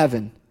or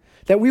heaven.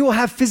 That we will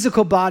have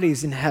physical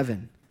bodies in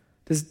heaven.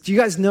 Do you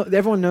guys know?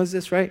 Everyone knows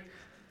this, right?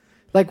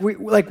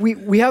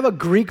 We have a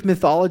Greek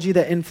mythology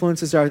that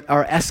influences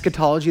our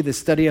eschatology, the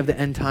study of the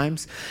end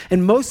times.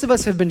 And most of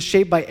us have been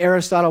shaped by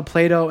Aristotle,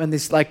 Plato, and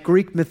this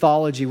Greek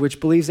mythology, which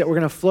believes that we're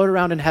going to float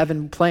around in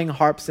heaven playing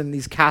harps in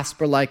these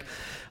Casper-like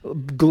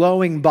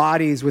glowing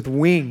bodies with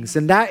wings.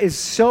 And that is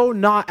so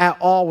not at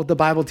all what the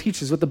Bible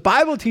teaches. What the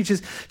Bible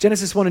teaches,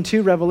 Genesis 1 and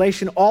 2,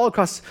 Revelation, all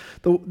across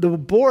the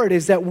board,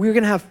 is that we're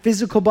going to have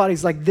physical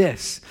bodies like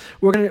this.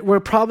 We're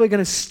probably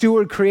going to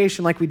steward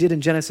creation like we did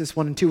in Genesis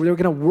 1 and 2. We're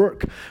going to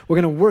work. We're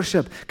going to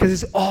worship, because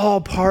it's all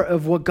part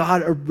of what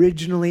God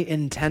originally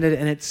intended,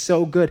 and it's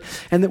so good.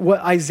 And what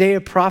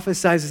Isaiah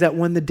prophesies is that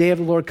when the day of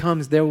the Lord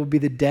comes, there will be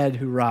the dead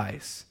who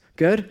rise.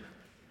 Good?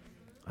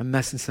 I'm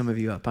messing some of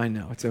you up. I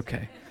know. It's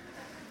okay.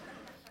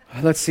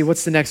 Let's see,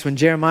 what's the next one?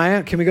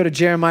 Jeremiah. Can we go to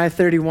Jeremiah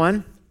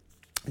 31?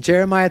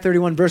 Jeremiah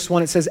 31, verse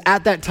 1, it says,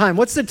 at that time.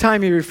 What's the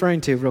time you're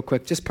referring to, real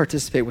quick? Just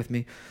participate with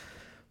me.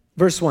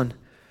 Verse 1.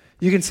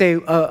 You can say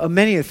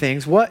many of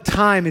things. What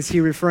time is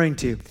he referring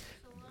to?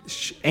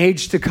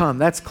 Age to come.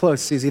 That's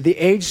close, Susie. The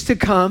age to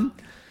come.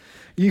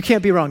 You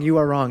can't be wrong. You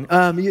are wrong.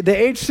 The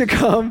age to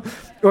come,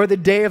 or the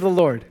day of the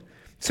Lord.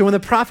 So when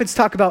the prophets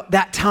talk about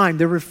that time,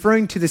 they're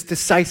referring to this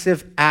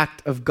decisive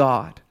act of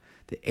God.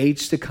 The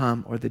age to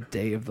come, or the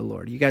day of the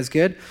Lord. You guys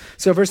good?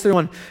 So verse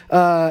 31,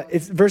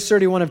 it's verse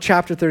 31 of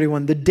chapter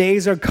 31. The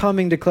days are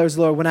coming, declares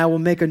the Lord, when I will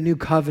make a new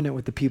covenant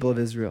with the people of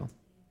Israel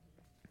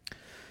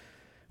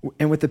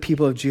and with the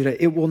people of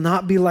Judah. It will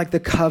not be like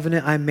the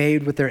covenant I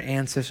made with their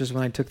ancestors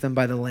when I took them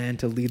by the land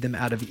to lead them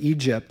out of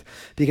Egypt,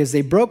 because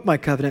they broke my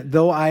covenant,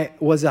 though I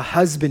was a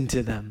husband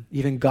to them.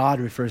 Even God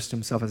refers to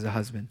himself as a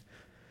husband.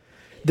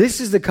 This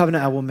is the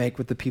covenant I will make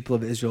with the people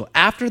of Israel.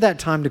 After that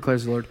time,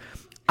 declares the Lord,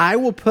 I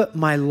will put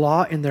my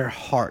law in their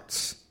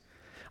hearts.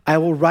 I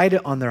will write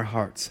it on their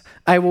hearts.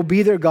 I will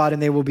be their God,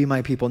 and they will be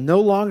my people.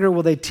 No longer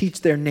will they teach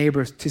their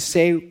neighbors to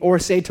say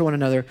to one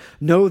another,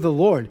 know the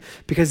Lord,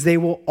 because they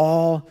will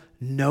all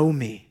know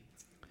me.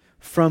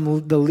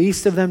 From the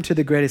least of them to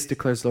the greatest,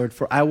 declares the Lord,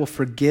 for I will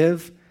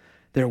forgive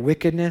their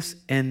wickedness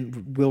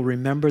and will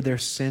remember their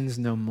sins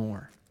no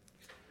more.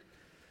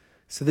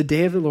 So the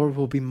day of the Lord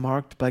will be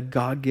marked by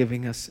God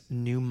giving us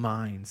new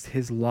minds.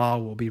 His law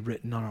will be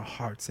written on our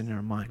hearts and in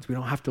our minds. We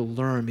don't have to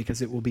learn, because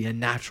it will be a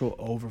natural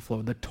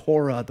overflow. The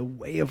Torah, the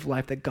way of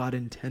life that God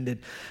intended,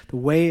 the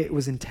way it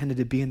was intended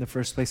to be in the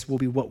first place, will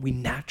be what we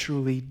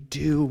naturally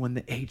do when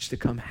the age to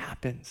come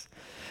happens.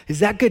 Is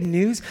that good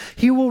news?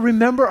 He will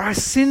remember our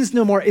sins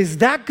no more. Is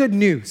that good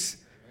news?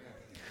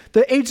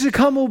 The age to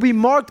come will be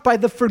marked by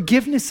the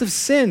forgiveness of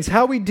sins.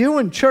 How we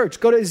doing, church?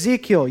 Go to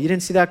Ezekiel. You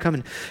didn't see that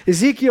coming.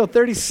 Ezekiel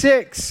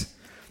 36.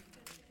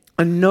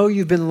 I know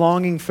you've been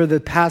longing for the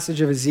passage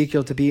of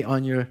Ezekiel to be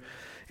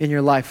in in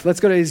your life.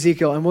 Let's go to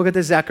Ezekiel, and we'll get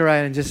to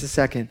Zechariah in just a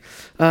second.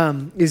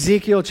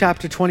 Ezekiel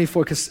chapter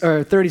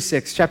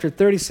 36, chapter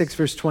 36,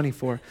 verse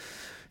 24.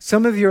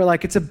 Some of you are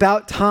like, it's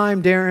about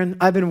time, Darren.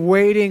 I've been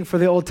waiting for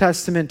the Old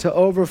Testament to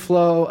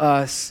overflow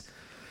us.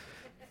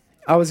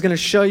 I was going to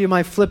show you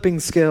my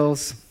flipping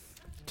skills.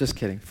 Just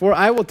kidding.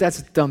 That's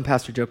a dumb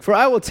pastor joke. For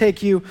I will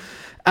take you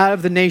out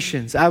of the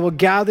nations. I will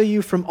gather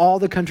you from all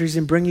the countries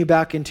and bring you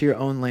back into your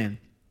own land.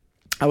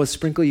 I will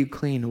sprinkle you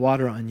clean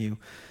water on you,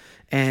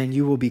 and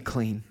you will be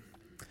clean.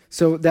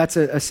 So that's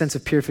a sense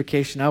of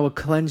purification. I will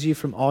cleanse you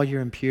from all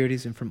your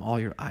impurities and from all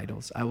your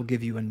idols. I will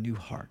give you a new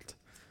heart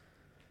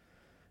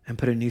and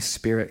put a new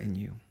spirit in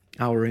you.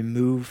 I will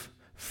remove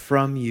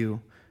from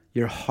you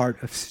your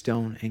heart of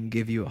stone and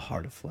give you a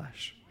heart of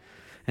flesh.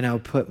 And I will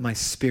put my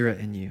spirit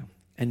in you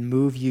and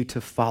move you to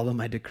follow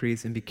my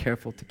decrees and be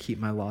careful to keep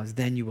my laws.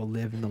 Then you will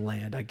live in the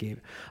land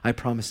I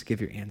promised to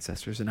give your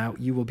ancestors, and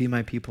you will be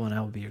my people and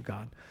I will be your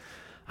God.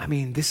 I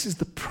mean, this is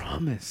the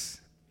promise.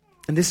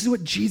 And this is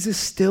what Jesus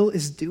still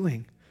is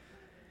doing.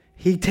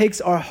 He takes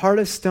our heart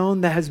of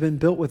stone that has been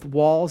built with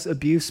walls,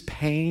 abuse,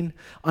 pain,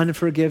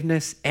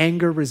 unforgiveness,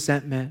 anger,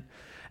 resentment,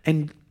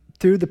 and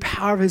through the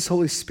power of his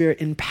Holy Spirit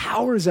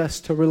empowers us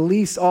to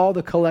release all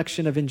the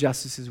collection of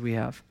injustices we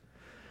have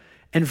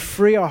and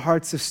free our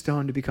hearts of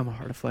stone to become a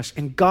heart of flesh.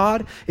 And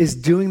God is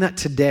doing that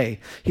today.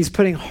 He's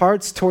putting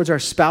hearts towards our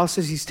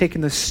spouses. He's taking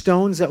the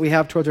stones that we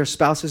have towards our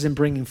spouses and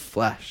bringing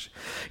flesh.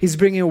 He's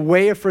bringing a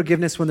way of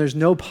forgiveness when there's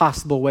no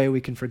possible way we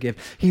can forgive.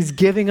 He's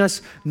giving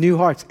us new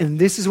hearts. And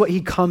this is what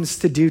he comes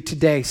to do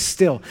today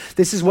still.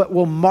 This is what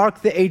will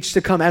mark the age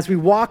to come. As we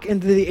walk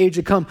into the age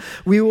to come,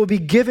 we will be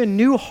given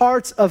new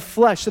hearts of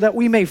flesh so that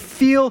we may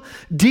feel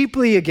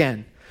deeply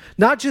again.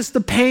 Not just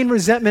the pain,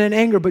 resentment, and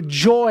anger, but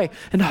joy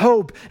and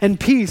hope and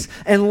peace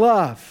and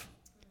love.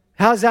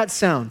 How's that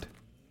sound?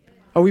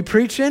 Are we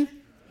preaching?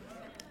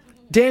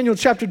 Daniel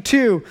chapter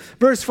 2,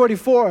 verse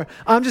 44.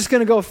 I'm just going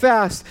to go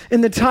fast.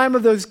 In the time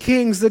of those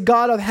kings, the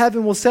God of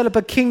heaven will set up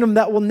a kingdom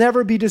that will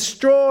never be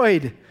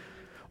destroyed,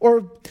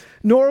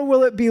 nor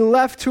will it be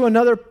left to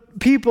another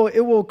people.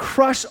 It will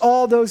crush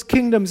all those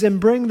kingdoms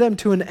and bring them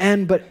to an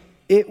end, but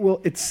it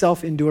will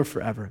itself endure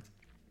forever.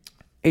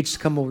 Age to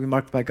come will be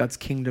marked by God's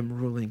kingdom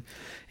ruling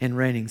and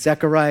reigning.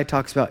 Zechariah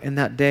talks about in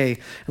that day.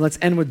 And let's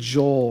end with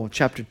Joel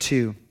chapter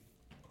 2.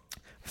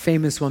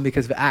 Famous one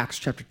because of Acts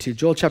chapter 2.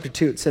 Joel chapter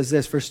 2, it says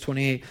this, verse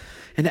 28.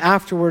 And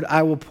afterward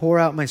I will pour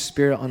out my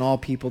spirit on all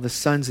people. The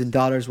sons and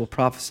daughters will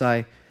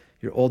prophesy.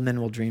 Your old men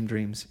will dream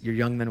dreams. Your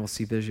young men will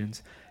see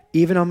visions.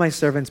 Even on my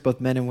servants,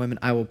 both men and women,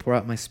 I will pour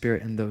out my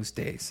spirit in those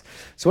days.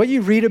 So what you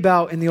read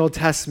about in the Old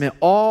Testament,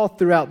 all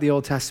throughout the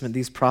Old Testament,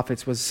 these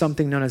prophets, was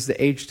something known as the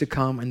age to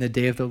come and the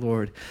day of the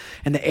Lord.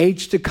 And the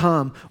age to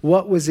come,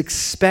 what was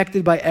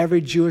expected by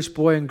every Jewish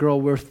boy and girl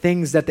were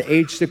things that the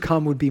age to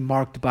come would be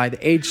marked by.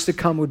 The age to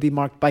come would be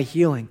marked by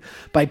healing,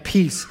 by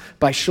peace,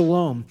 by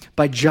shalom,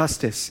 by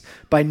justice,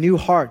 by new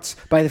hearts,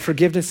 by the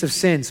forgiveness of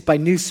sins, by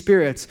new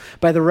spirits,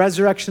 by the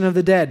resurrection of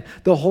the dead,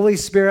 the Holy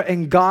Spirit,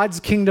 and God's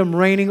kingdom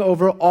reigning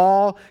over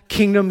all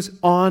kingdoms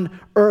on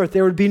earth.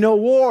 There would be no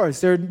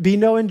wars. There would be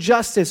no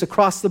injustice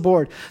across the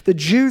board. The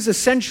Jews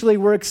essentially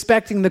were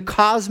expecting the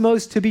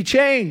cosmos to be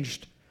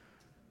changed,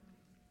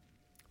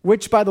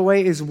 which, by the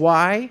way, is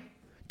why,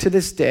 to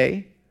this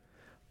day,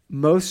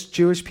 most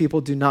Jewish people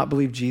do not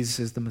believe Jesus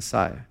is the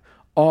Messiah.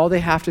 All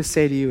they have to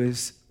say to you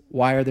is,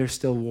 why are there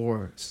still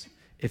wars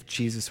if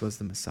Jesus was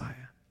the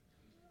Messiah?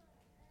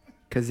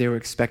 Because they were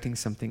expecting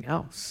something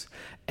else.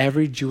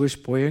 Every Jewish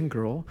boy and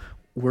girl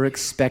were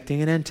expecting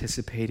and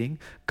anticipating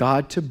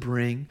God to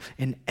bring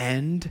an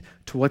end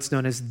to what's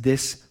known as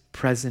this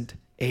present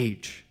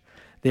age.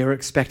 They were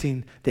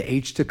expecting the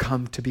age to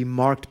come to be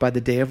marked by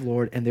the day of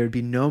Lord, and there would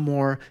be no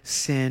more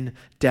sin,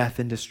 death,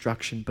 and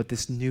destruction, but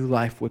this new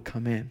life would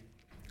come in.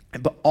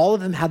 But all of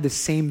them had the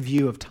same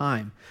view of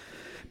time,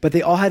 but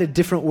they all had a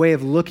different way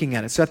of looking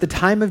at it. So at the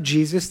time of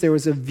Jesus, there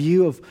was a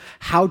view of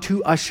how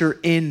to usher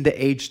in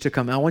the age to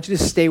come. Now, I want you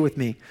to stay with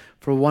me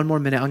for one more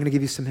minute. I'm going to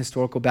give you some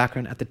historical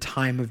background at the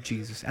time of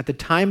Jesus. At the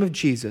time of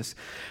Jesus,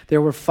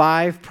 there were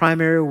 5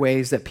 primary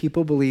ways that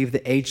people believed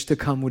the age to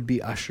come would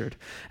be ushered.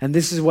 And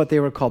this is what they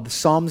were called, the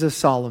Psalms of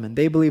Solomon.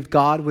 They believed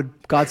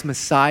God's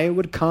Messiah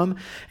would come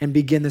and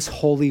begin this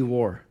holy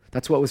war.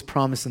 That's what was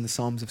promised in the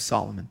Psalms of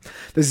Solomon.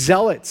 The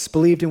Zealots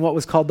believed in what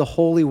was called the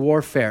holy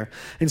warfare.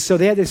 And so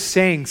they had this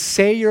saying,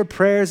 say your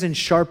prayers and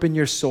sharpen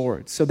your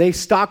swords. So they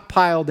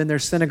stockpiled in their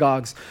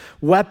synagogues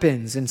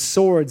weapons and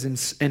swords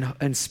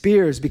and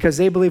spears because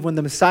they believed when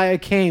the Messiah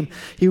came,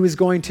 he was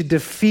going to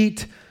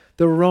defeat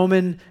the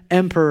Roman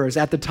emperors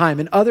at the time.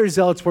 And other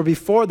zealots were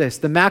before this.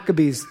 The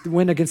Maccabees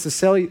went against the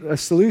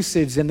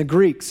Seleucids and the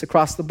Greeks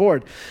across the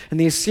board and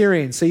the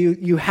Assyrians. So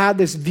you had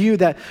this view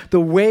that the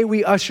way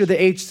we usher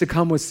the age to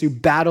come was through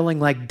battling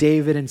like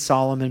David and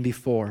Solomon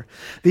before.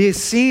 The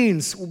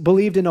Essenes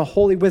believed in a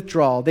holy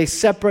withdrawal. They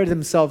separated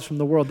themselves from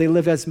the world. They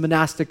lived as a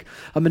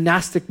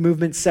monastic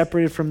movement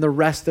separated from the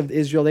rest of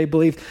Israel. They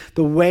believed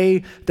the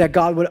way that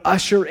God would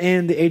usher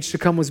in the age to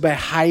come was by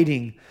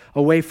hiding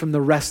away from the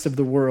rest of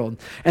the world.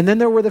 And then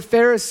there were the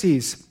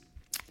Pharisees.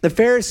 The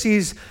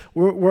Pharisees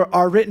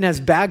are written as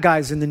bad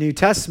guys in the New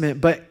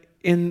Testament, but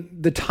in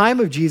the time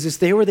of Jesus,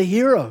 they were the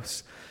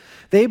heroes.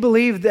 They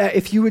believed that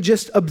if you would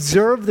just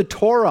observe the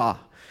Torah,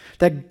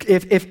 that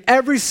if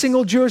every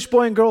single Jewish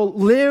boy and girl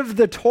lived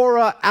the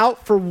Torah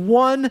out for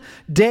one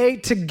day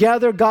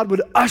together, God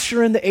would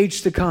usher in the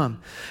age to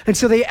come. And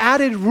so they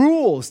added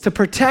rules to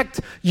protect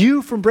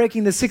you from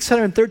breaking the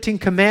 613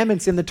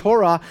 commandments in the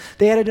Torah.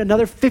 They added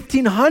another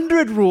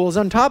 1,500 rules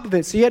on top of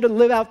it. So you had to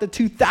live out the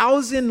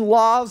 2,000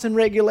 laws and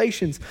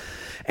regulations.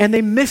 And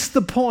they missed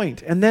the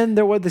point. And then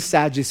there were the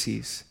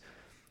Sadducees.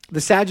 The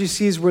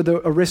Sadducees were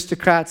the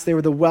aristocrats. They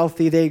were the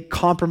wealthy. They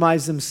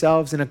compromised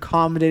themselves and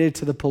accommodated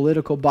to the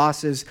political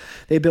bosses.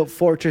 They built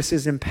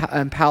fortresses and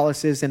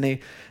palaces,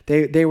 and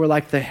they were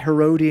like the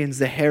Herodians,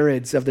 the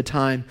Herods of the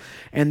time.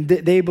 And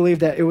they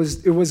believed that it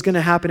was going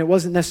to happen. It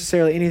wasn't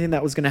necessarily anything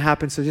that was going to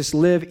happen. So just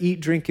live, eat,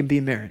 drink, and be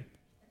merry.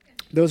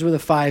 Those were the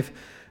 5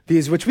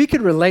 views, which we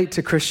could relate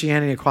to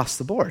Christianity across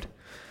the board.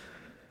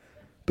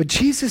 But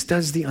Jesus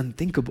does the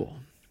unthinkable.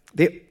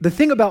 The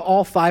thing about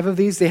all 5 of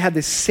these, they had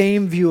the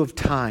same view of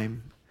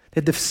time. They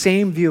had the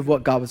same view of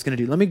what God was going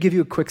to do. Let me give you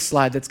a quick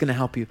slide that's going to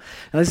help you.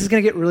 Now, this is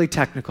going to get really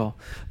technical,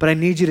 but I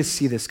need you to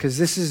see this because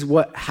this is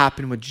what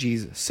happened with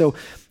Jesus. So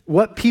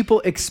what people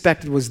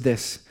expected was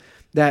this,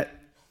 that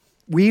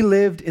we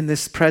lived in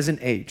this present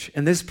age.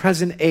 And this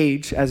present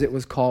age, as it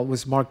was called,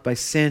 was marked by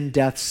sin,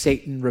 death,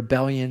 Satan,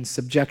 rebellion,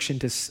 subjection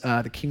to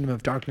the kingdom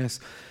of darkness,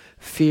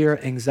 fear,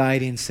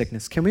 anxiety, and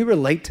sickness. Can we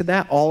relate to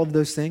that? All of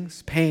those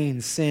things?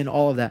 Pain, sin,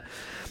 all of that.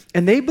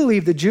 And they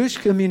believed, the Jewish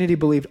community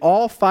believed,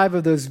 all 5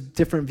 of those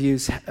different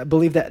views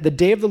believed that the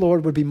day of the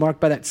Lord would be marked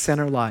by that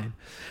center line.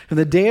 And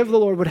the day of the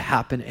Lord would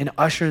happen and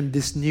usher in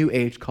this new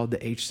age called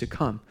the age to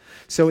come.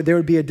 So there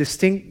would be a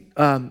distinct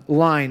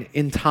line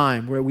in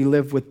time where we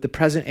live with the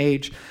present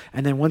age.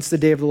 And then once the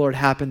day of the Lord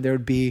happened, there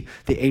would be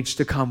the age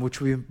to come,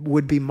 which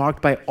would be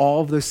marked by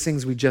all of those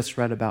things we just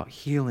read about: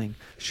 healing,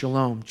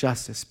 shalom,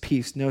 justice,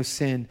 peace, no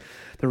sin,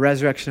 the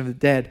resurrection of the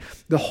dead,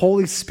 the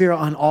Holy Spirit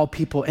on all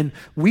people. And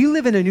we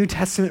live in a New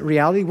Testament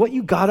reality. What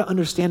you got to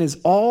understand is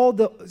all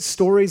the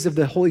stories of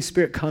the Holy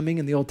Spirit coming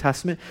in the Old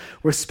Testament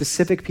were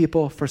specific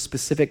people for a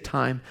specific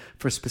time,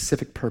 for a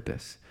specific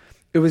purpose.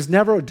 It was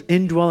never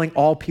indwelling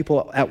all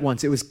people at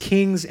once. It was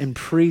kings and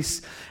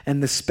priests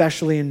and the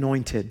specially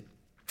anointed.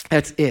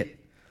 That's it.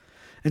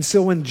 And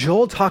so when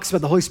Joel talks about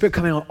the Holy Spirit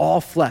coming on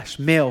all flesh,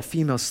 male,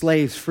 female,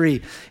 slaves,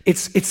 free,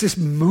 it's this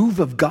move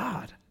of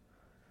God.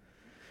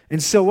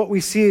 And so what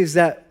we see is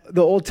that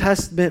the Old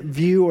Testament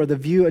view, or the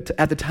view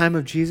at the time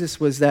of Jesus,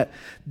 was that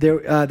there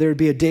would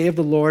be a day of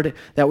the Lord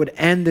that would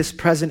end this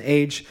present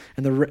age,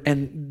 and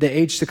the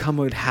age to come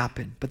would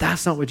happen. But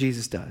that's not what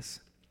Jesus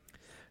does.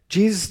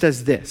 Jesus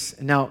does this.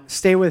 And now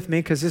stay with me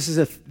because this is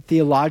a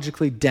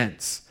theologically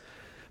dense,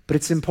 but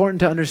it's important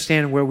to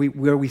understand where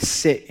we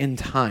sit in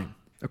time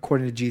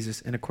according to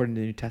Jesus and according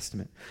to the New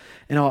Testament.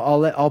 And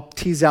I'll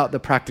tease out the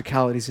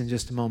practicalities in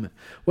just a moment.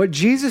 What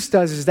Jesus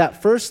does is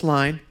that first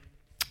line,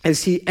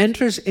 as he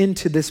enters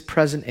into this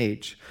present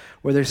age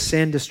where there's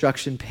sin,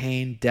 destruction,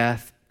 pain,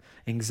 death,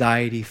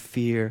 anxiety,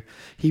 fear,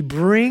 he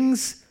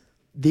brings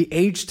the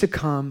age to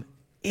come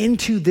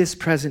into this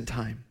present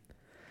time.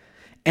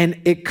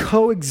 And it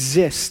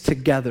coexists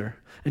together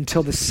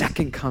until the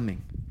second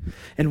coming.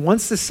 And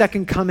once the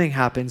second coming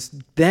happens,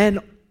 then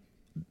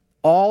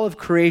all of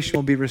creation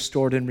will be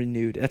restored and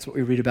renewed. That's what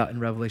we read about in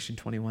Revelation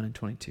 21 and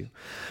 22.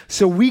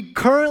 So we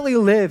currently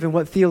live in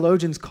what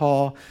theologians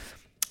call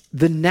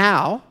the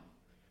now,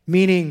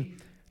 meaning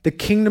the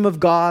kingdom of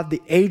God,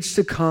 the age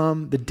to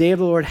come, the day of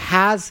the Lord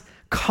has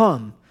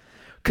come,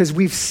 because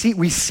we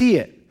see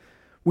it.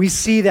 We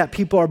see that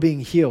people are being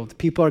healed.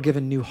 People are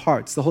given new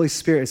hearts. The Holy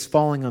Spirit is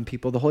falling on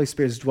people. The Holy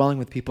Spirit is dwelling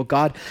with people.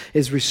 God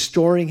is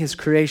restoring his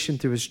creation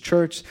through his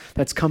church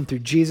that's come through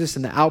Jesus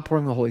and the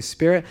outpouring of the Holy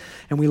Spirit.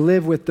 And we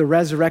live with the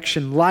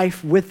resurrection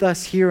life with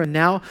us here and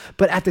now.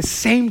 But at the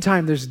same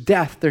time, there's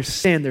death, there's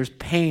sin, there's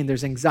pain,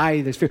 there's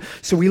anxiety, there's fear.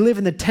 So we live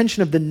in the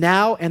tension of the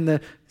now and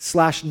the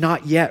 /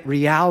 not yet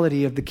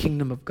reality of the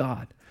kingdom of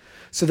God.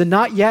 So the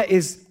not yet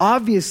is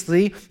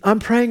obviously, I'm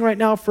praying right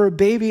now for a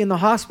baby in the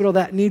hospital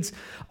that needs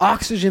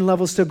oxygen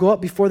levels to go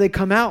up before they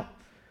come out.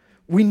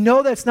 We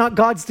know that's not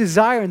God's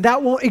desire, and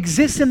that won't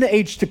exist in the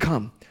age to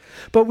come.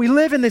 But we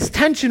live in this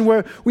tension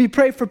where we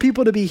pray for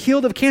people to be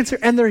healed of cancer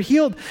and they're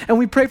healed, and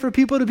we pray for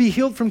people to be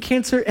healed from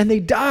cancer and they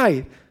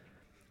die.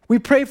 We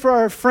pray for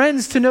our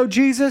friends to know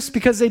Jesus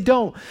because they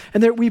don't.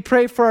 And that we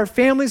pray for our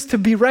families to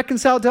be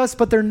reconciled to us,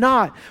 but they're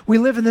not. We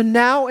live in the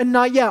now and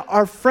not yet.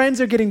 Our friends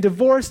are getting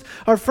divorced.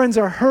 Our friends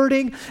are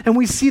hurting. And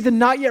we see the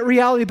not yet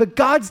reality. But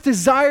God's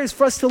desire is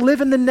for us to live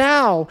in the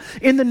now,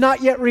 in the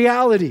not yet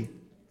reality,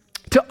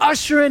 to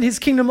usher in his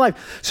kingdom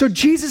life. So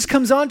Jesus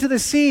comes onto the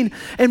scene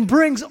and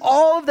brings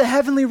all of the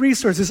heavenly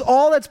resources,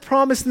 all that's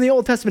promised in the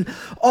Old Testament,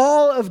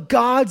 all of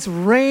God's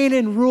reign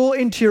and rule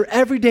into your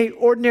everyday,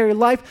 ordinary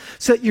life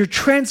so that you're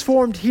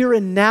transformed here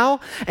and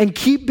now and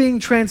keep being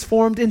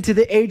transformed into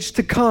the age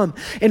to come.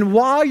 And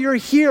while you're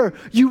here,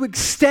 you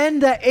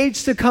extend that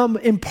age to come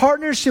in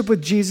partnership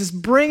with Jesus,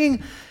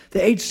 bringing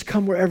the age to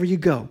come wherever you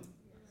go.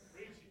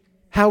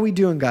 How we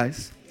doing,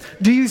 guys?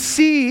 Do you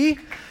see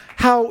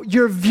how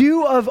your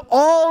view of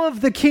all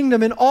of the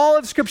kingdom and all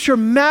of Scripture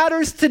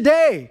matters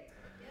today?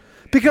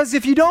 Because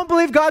if you don't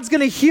believe God's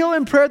going to heal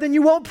in prayer, then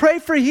you won't pray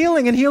for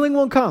healing and healing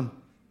won't come.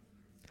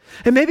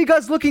 And maybe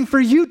God's looking for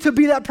you to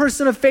be that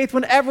person of faith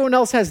when everyone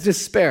else has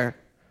despair.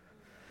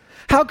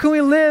 How can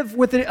we live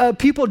with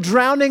people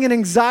drowning in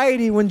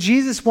anxiety when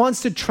Jesus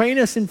wants to train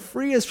us and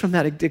free us from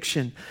that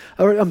addiction?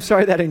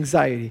 That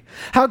anxiety.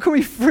 How can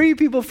we free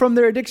people from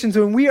their addictions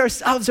when we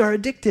ourselves are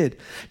addicted?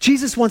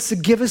 Jesus wants to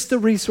give us the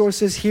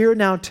resources here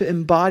now to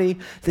embody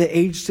the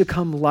age to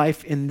come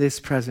life in this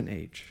present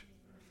age.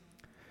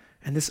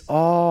 And this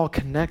all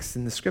connects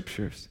in the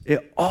Scriptures.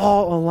 It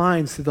all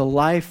aligns to the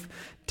life,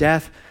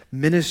 death,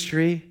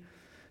 ministry,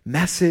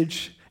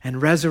 message,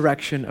 and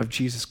resurrection of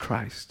Jesus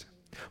Christ.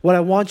 What I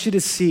want you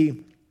to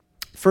see,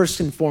 first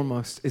and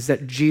foremost, is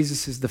that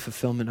Jesus is the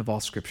fulfillment of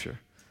all Scripture.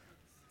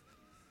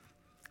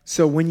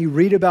 So when you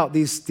read about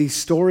these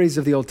stories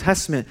of the Old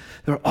Testament,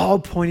 they're all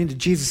pointing to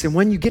Jesus. And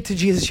when you get to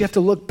Jesus, you have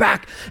to look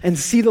back and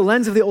see the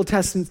lens of the Old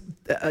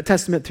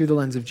Testament through the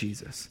lens of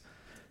Jesus.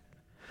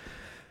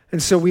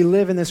 And so we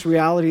live in this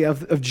reality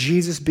of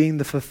Jesus being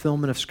the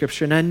fulfillment of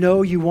Scripture. And I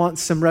know you want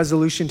some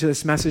resolution to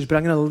this message, but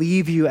I'm going to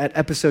leave you at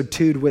episode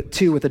 2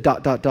 with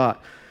a ...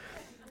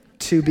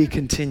 to be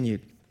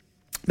continued.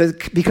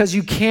 Because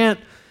you can't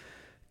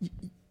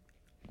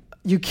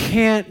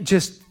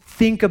just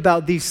think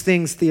about these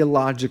things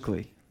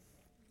theologically.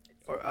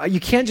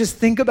 You can't just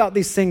think about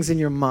these things in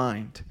your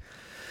mind.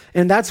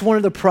 And that's one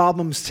of the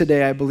problems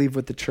today, I believe,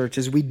 with the church,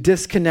 is we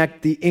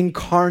disconnect the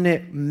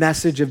incarnate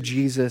message of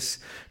Jesus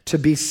to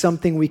be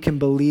something we can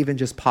believe in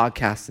just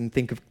podcasts and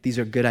think of these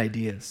are good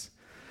ideas.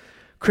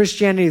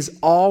 Christianity has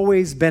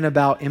always been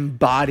about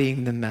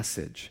embodying the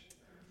message.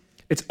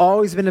 It's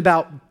always been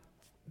about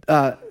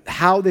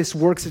how this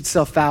works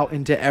itself out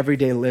into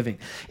everyday living.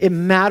 It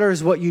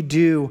matters what you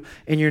do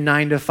in your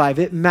 9 to 5.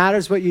 It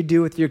matters what you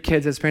do with your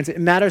kids as parents. It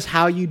matters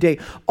how you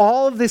date.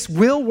 All of this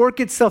will work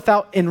itself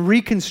out and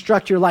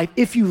reconstruct your life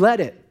if you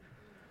let it.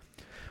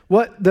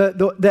 What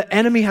the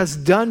enemy has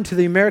done to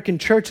the American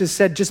church is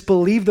said, just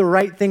believe the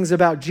right things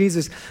about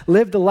Jesus,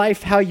 live the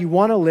life how you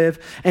want to live,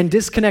 and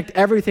disconnect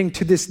everything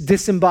to this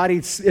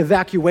disembodied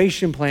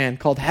evacuation plan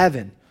called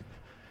heaven.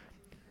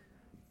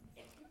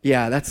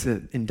 Yeah, that's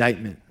an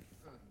indictment.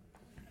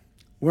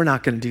 We're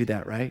not going to do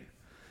that, right?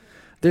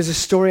 There's a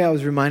story I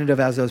was reminded of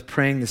as I was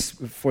praying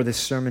for this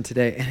sermon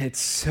today, and it's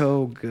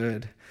so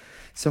good.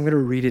 So I'm going to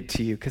read it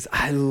to you because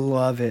I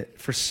love it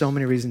for so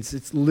many reasons.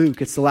 It's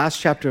Luke. It's the last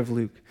chapter of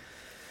Luke,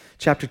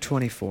 chapter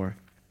 24.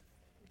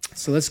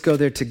 So let's go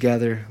there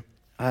together.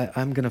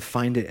 I'm going to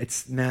find it.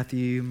 It's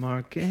Matthew,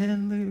 Mark,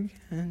 and Luke,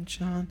 and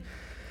John,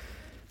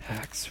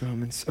 Acts,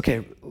 Romans.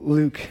 Okay,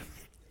 Luke.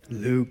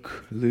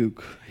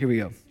 Here we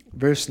go.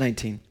 Verse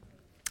 19.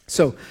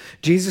 So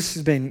Jesus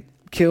has been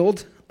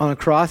killed on a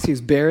cross. He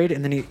was buried.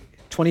 And then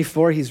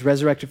 24, he's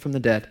resurrected from the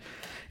dead.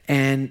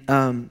 And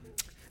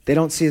they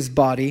don't see his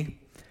body.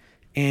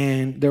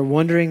 And they're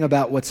wondering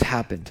about what's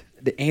happened.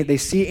 They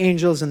see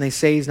angels and they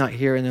say he's not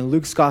here. And in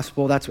Luke's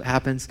gospel, that's what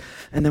happens.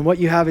 And then what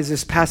you have is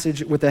this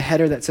passage with a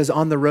header that says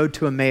on the road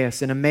to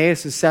Emmaus. And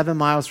Emmaus is 7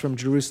 miles from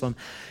Jerusalem.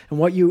 And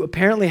what you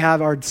apparently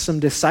have are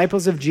some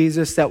disciples of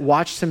Jesus that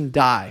watched him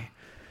die.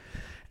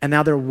 And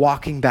now they're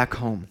walking back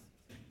home.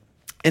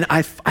 And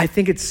I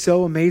think it's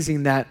so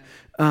amazing that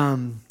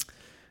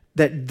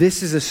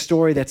this is a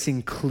story that's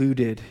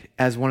included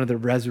as one of the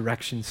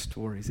resurrection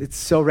stories. It's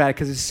so rad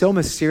because it's so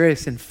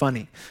mysterious and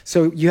funny.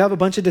 So you have a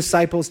bunch of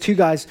disciples, 2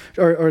 guys,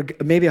 or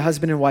maybe a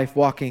husband and wife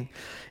walking,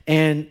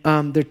 and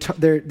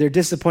they're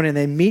disappointed. And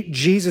they meet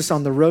Jesus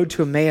on the road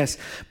to Emmaus,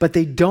 but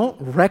they don't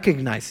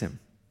recognize him.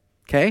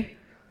 Okay?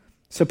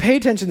 So pay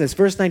attention to this.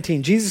 Verse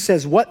 19, Jesus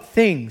says, "What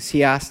things?"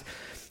 he asked.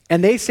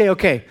 And they say,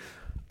 okay,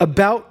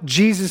 about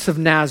Jesus of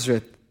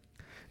Nazareth.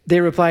 They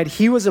replied,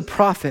 "He was a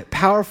prophet,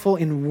 powerful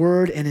in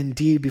word and in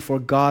deed before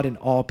God and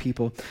all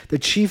people. The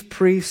chief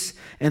priests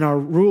and our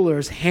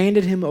rulers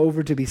handed him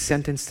over to be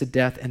sentenced to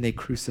death, and they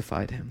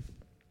crucified him.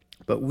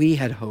 But we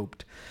had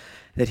hoped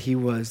that he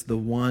was the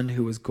one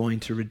who was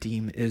going to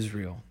redeem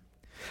Israel."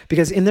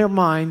 Because in their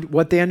mind,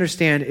 what they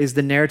understand is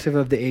the narrative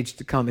of the age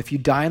to come. If you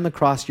die on the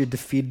cross, you're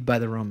defeated by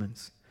the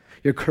Romans.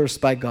 You're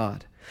cursed by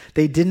God.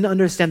 They didn't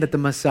understand that the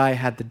Messiah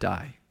had to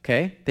die,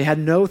 okay? They had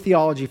no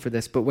theology for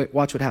this, but wait,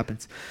 watch what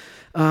happens.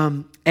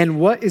 And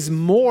what is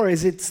more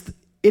is it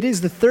is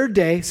the 3rd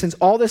day since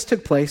all this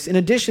took place. In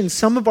addition,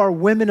 some of our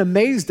women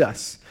amazed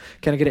us.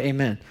 Can I get an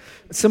amen?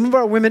 Some of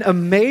our women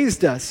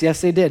amazed us.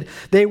 Yes, they did.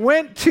 They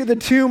went to the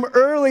tomb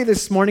early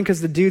this morning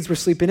because the dudes were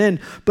sleeping in,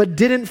 but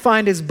didn't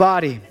find his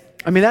body.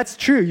 I mean, that's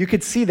true. You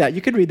could see that.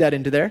 You could read that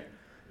into there.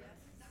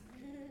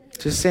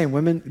 Just saying,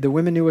 the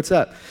women knew what's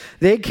up.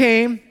 They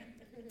came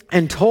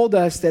and told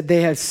us that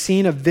they had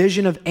seen a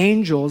vision of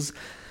angels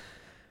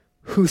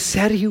who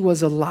said he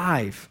was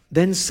alive.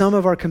 Then some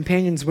of our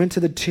companions went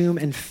to the tomb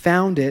and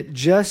found it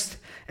just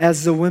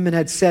as the women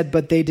had said,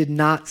 but they did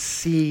not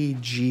see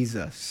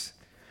Jesus.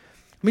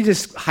 Let me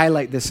just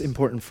highlight this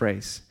important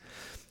phrase.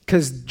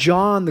 because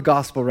John, the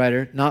gospel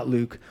writer, not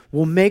Luke,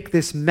 will make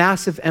this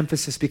massive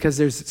emphasis because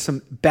there's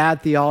some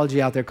bad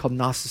theology out there called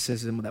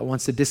Gnosticism that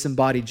wants to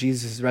disembody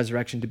Jesus'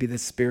 resurrection to be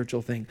this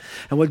spiritual thing.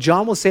 And what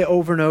John will say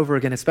over and over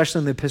again, especially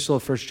in the epistle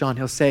of 1 John,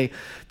 he'll say,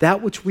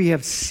 that which we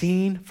have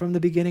seen from the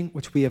beginning,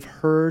 which we have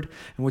heard,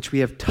 and which we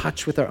have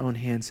touched with our own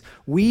hands,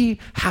 we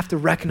have to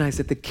recognize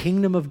that the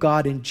kingdom of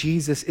God in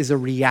Jesus is a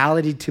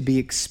reality to be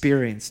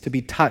experienced, to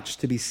be touched,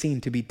 to be seen,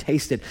 to be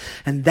tasted.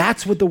 And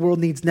that's what the world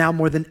needs now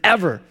more than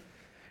ever.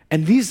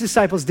 And these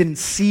disciples didn't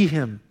see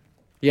him.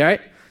 Yeah,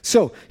 right?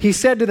 So he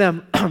said to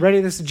them, ready,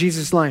 this is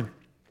Jesus' line,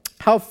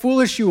 how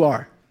foolish you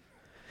are,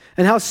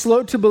 and how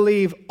slow to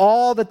believe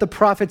all that the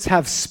prophets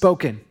have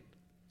spoken.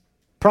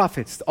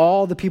 Prophets,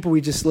 all the people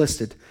we just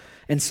listed,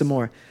 and some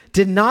more.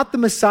 Did not the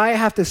Messiah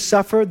have to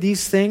suffer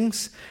these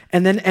things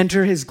and then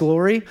enter his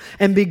glory?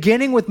 And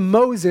beginning with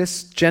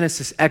Moses,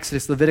 Genesis,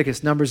 Exodus,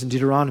 Leviticus, Numbers, and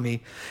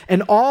Deuteronomy,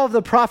 and all of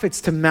the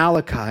prophets to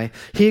Malachi,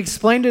 he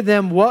explained to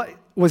them what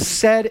was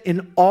said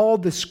in all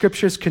the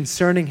scriptures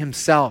concerning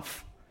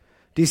himself.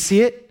 Do you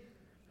see it?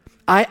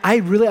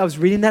 I was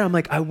reading that. I'm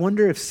like, I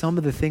wonder if some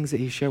of the things that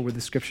he shared were the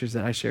scriptures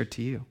that I shared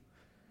to you.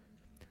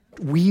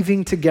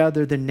 Weaving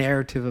together the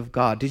narrative of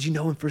God. Did you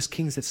know in 1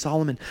 Kings that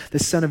Solomon, the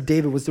son of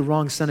David, was the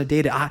wrong son of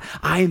David? I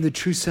am the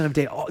true son of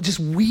David. Just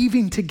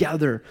weaving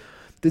together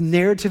the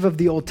narrative of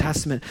the Old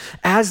Testament.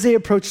 As they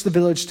approached the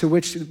village to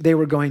which they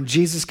were going,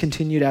 Jesus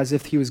continued as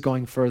if he was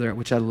going further,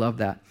 which I love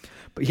that.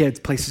 But he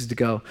had places to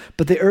go.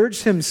 But they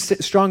urged him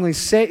strongly,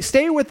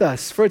 stay with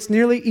us, for it's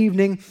nearly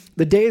evening.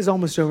 The day is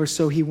almost over.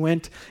 So he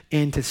went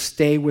in to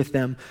stay with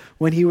them.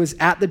 When he was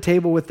at the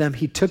table with them,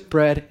 he took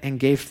bread and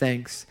gave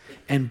thanks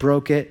and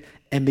broke it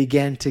and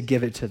began to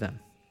give it to them.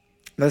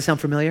 Does that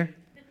sound familiar?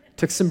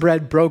 Took some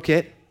bread, broke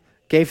it,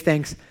 gave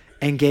thanks,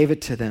 and gave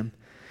it to them.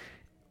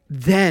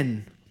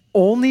 Then,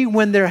 only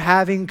when they're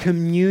having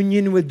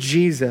communion with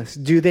Jesus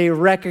do they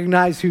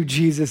recognize who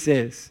Jesus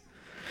is.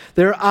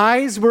 Their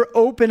eyes were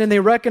open and they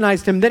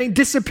recognized him. Then he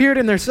disappeared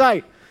in their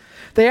sight.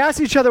 They asked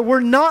each other,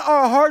 were not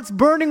our hearts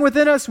burning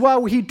within us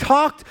while he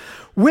talked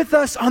with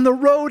us on the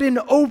road and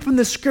opened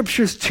the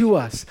scriptures to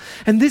us?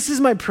 And this is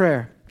my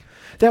prayer,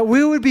 that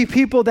we would be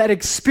people that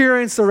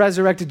experience the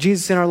resurrected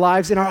Jesus in our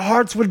lives and our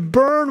hearts would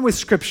burn with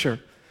scripture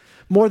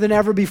more than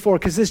ever before,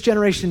 because this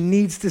generation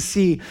needs to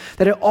see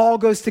that it all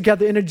goes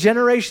together. In a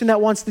generation that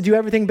wants to do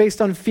everything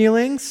based on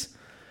feelings,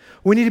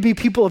 we need to be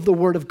people of the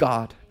Word of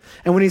God.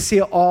 And when you see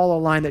it all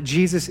align, that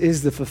Jesus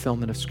is the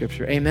fulfillment of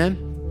Scripture. Amen?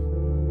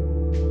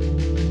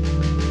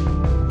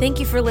 Thank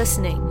you for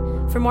listening.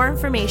 For more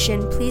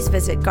information, please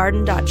visit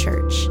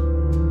garden.church.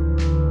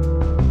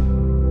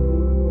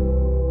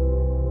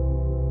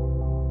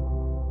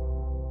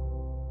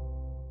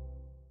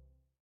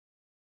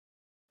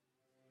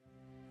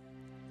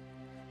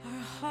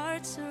 Our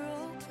hearts are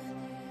open.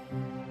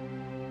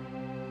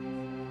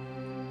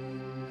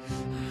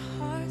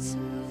 Our hearts are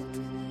open.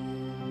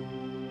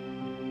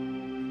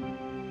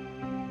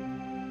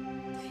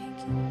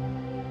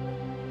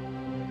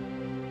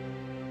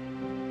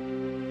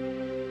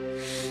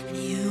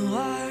 You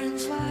are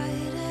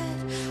invited,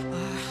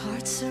 our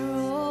hearts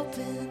are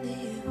open to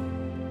you.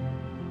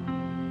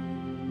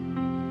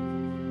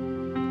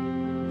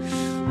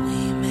 We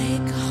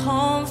make a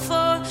home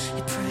for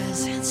your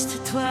presence to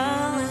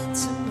dwell and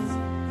to move.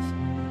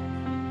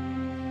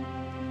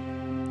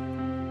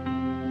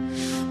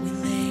 We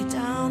lay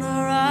down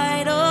our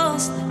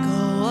idols, let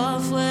go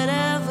of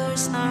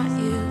whatever's not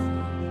you.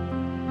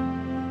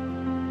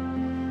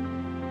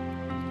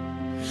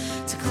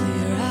 To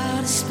clear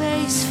out a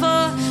space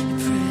for your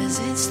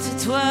presence to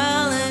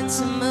dwell and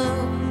to move.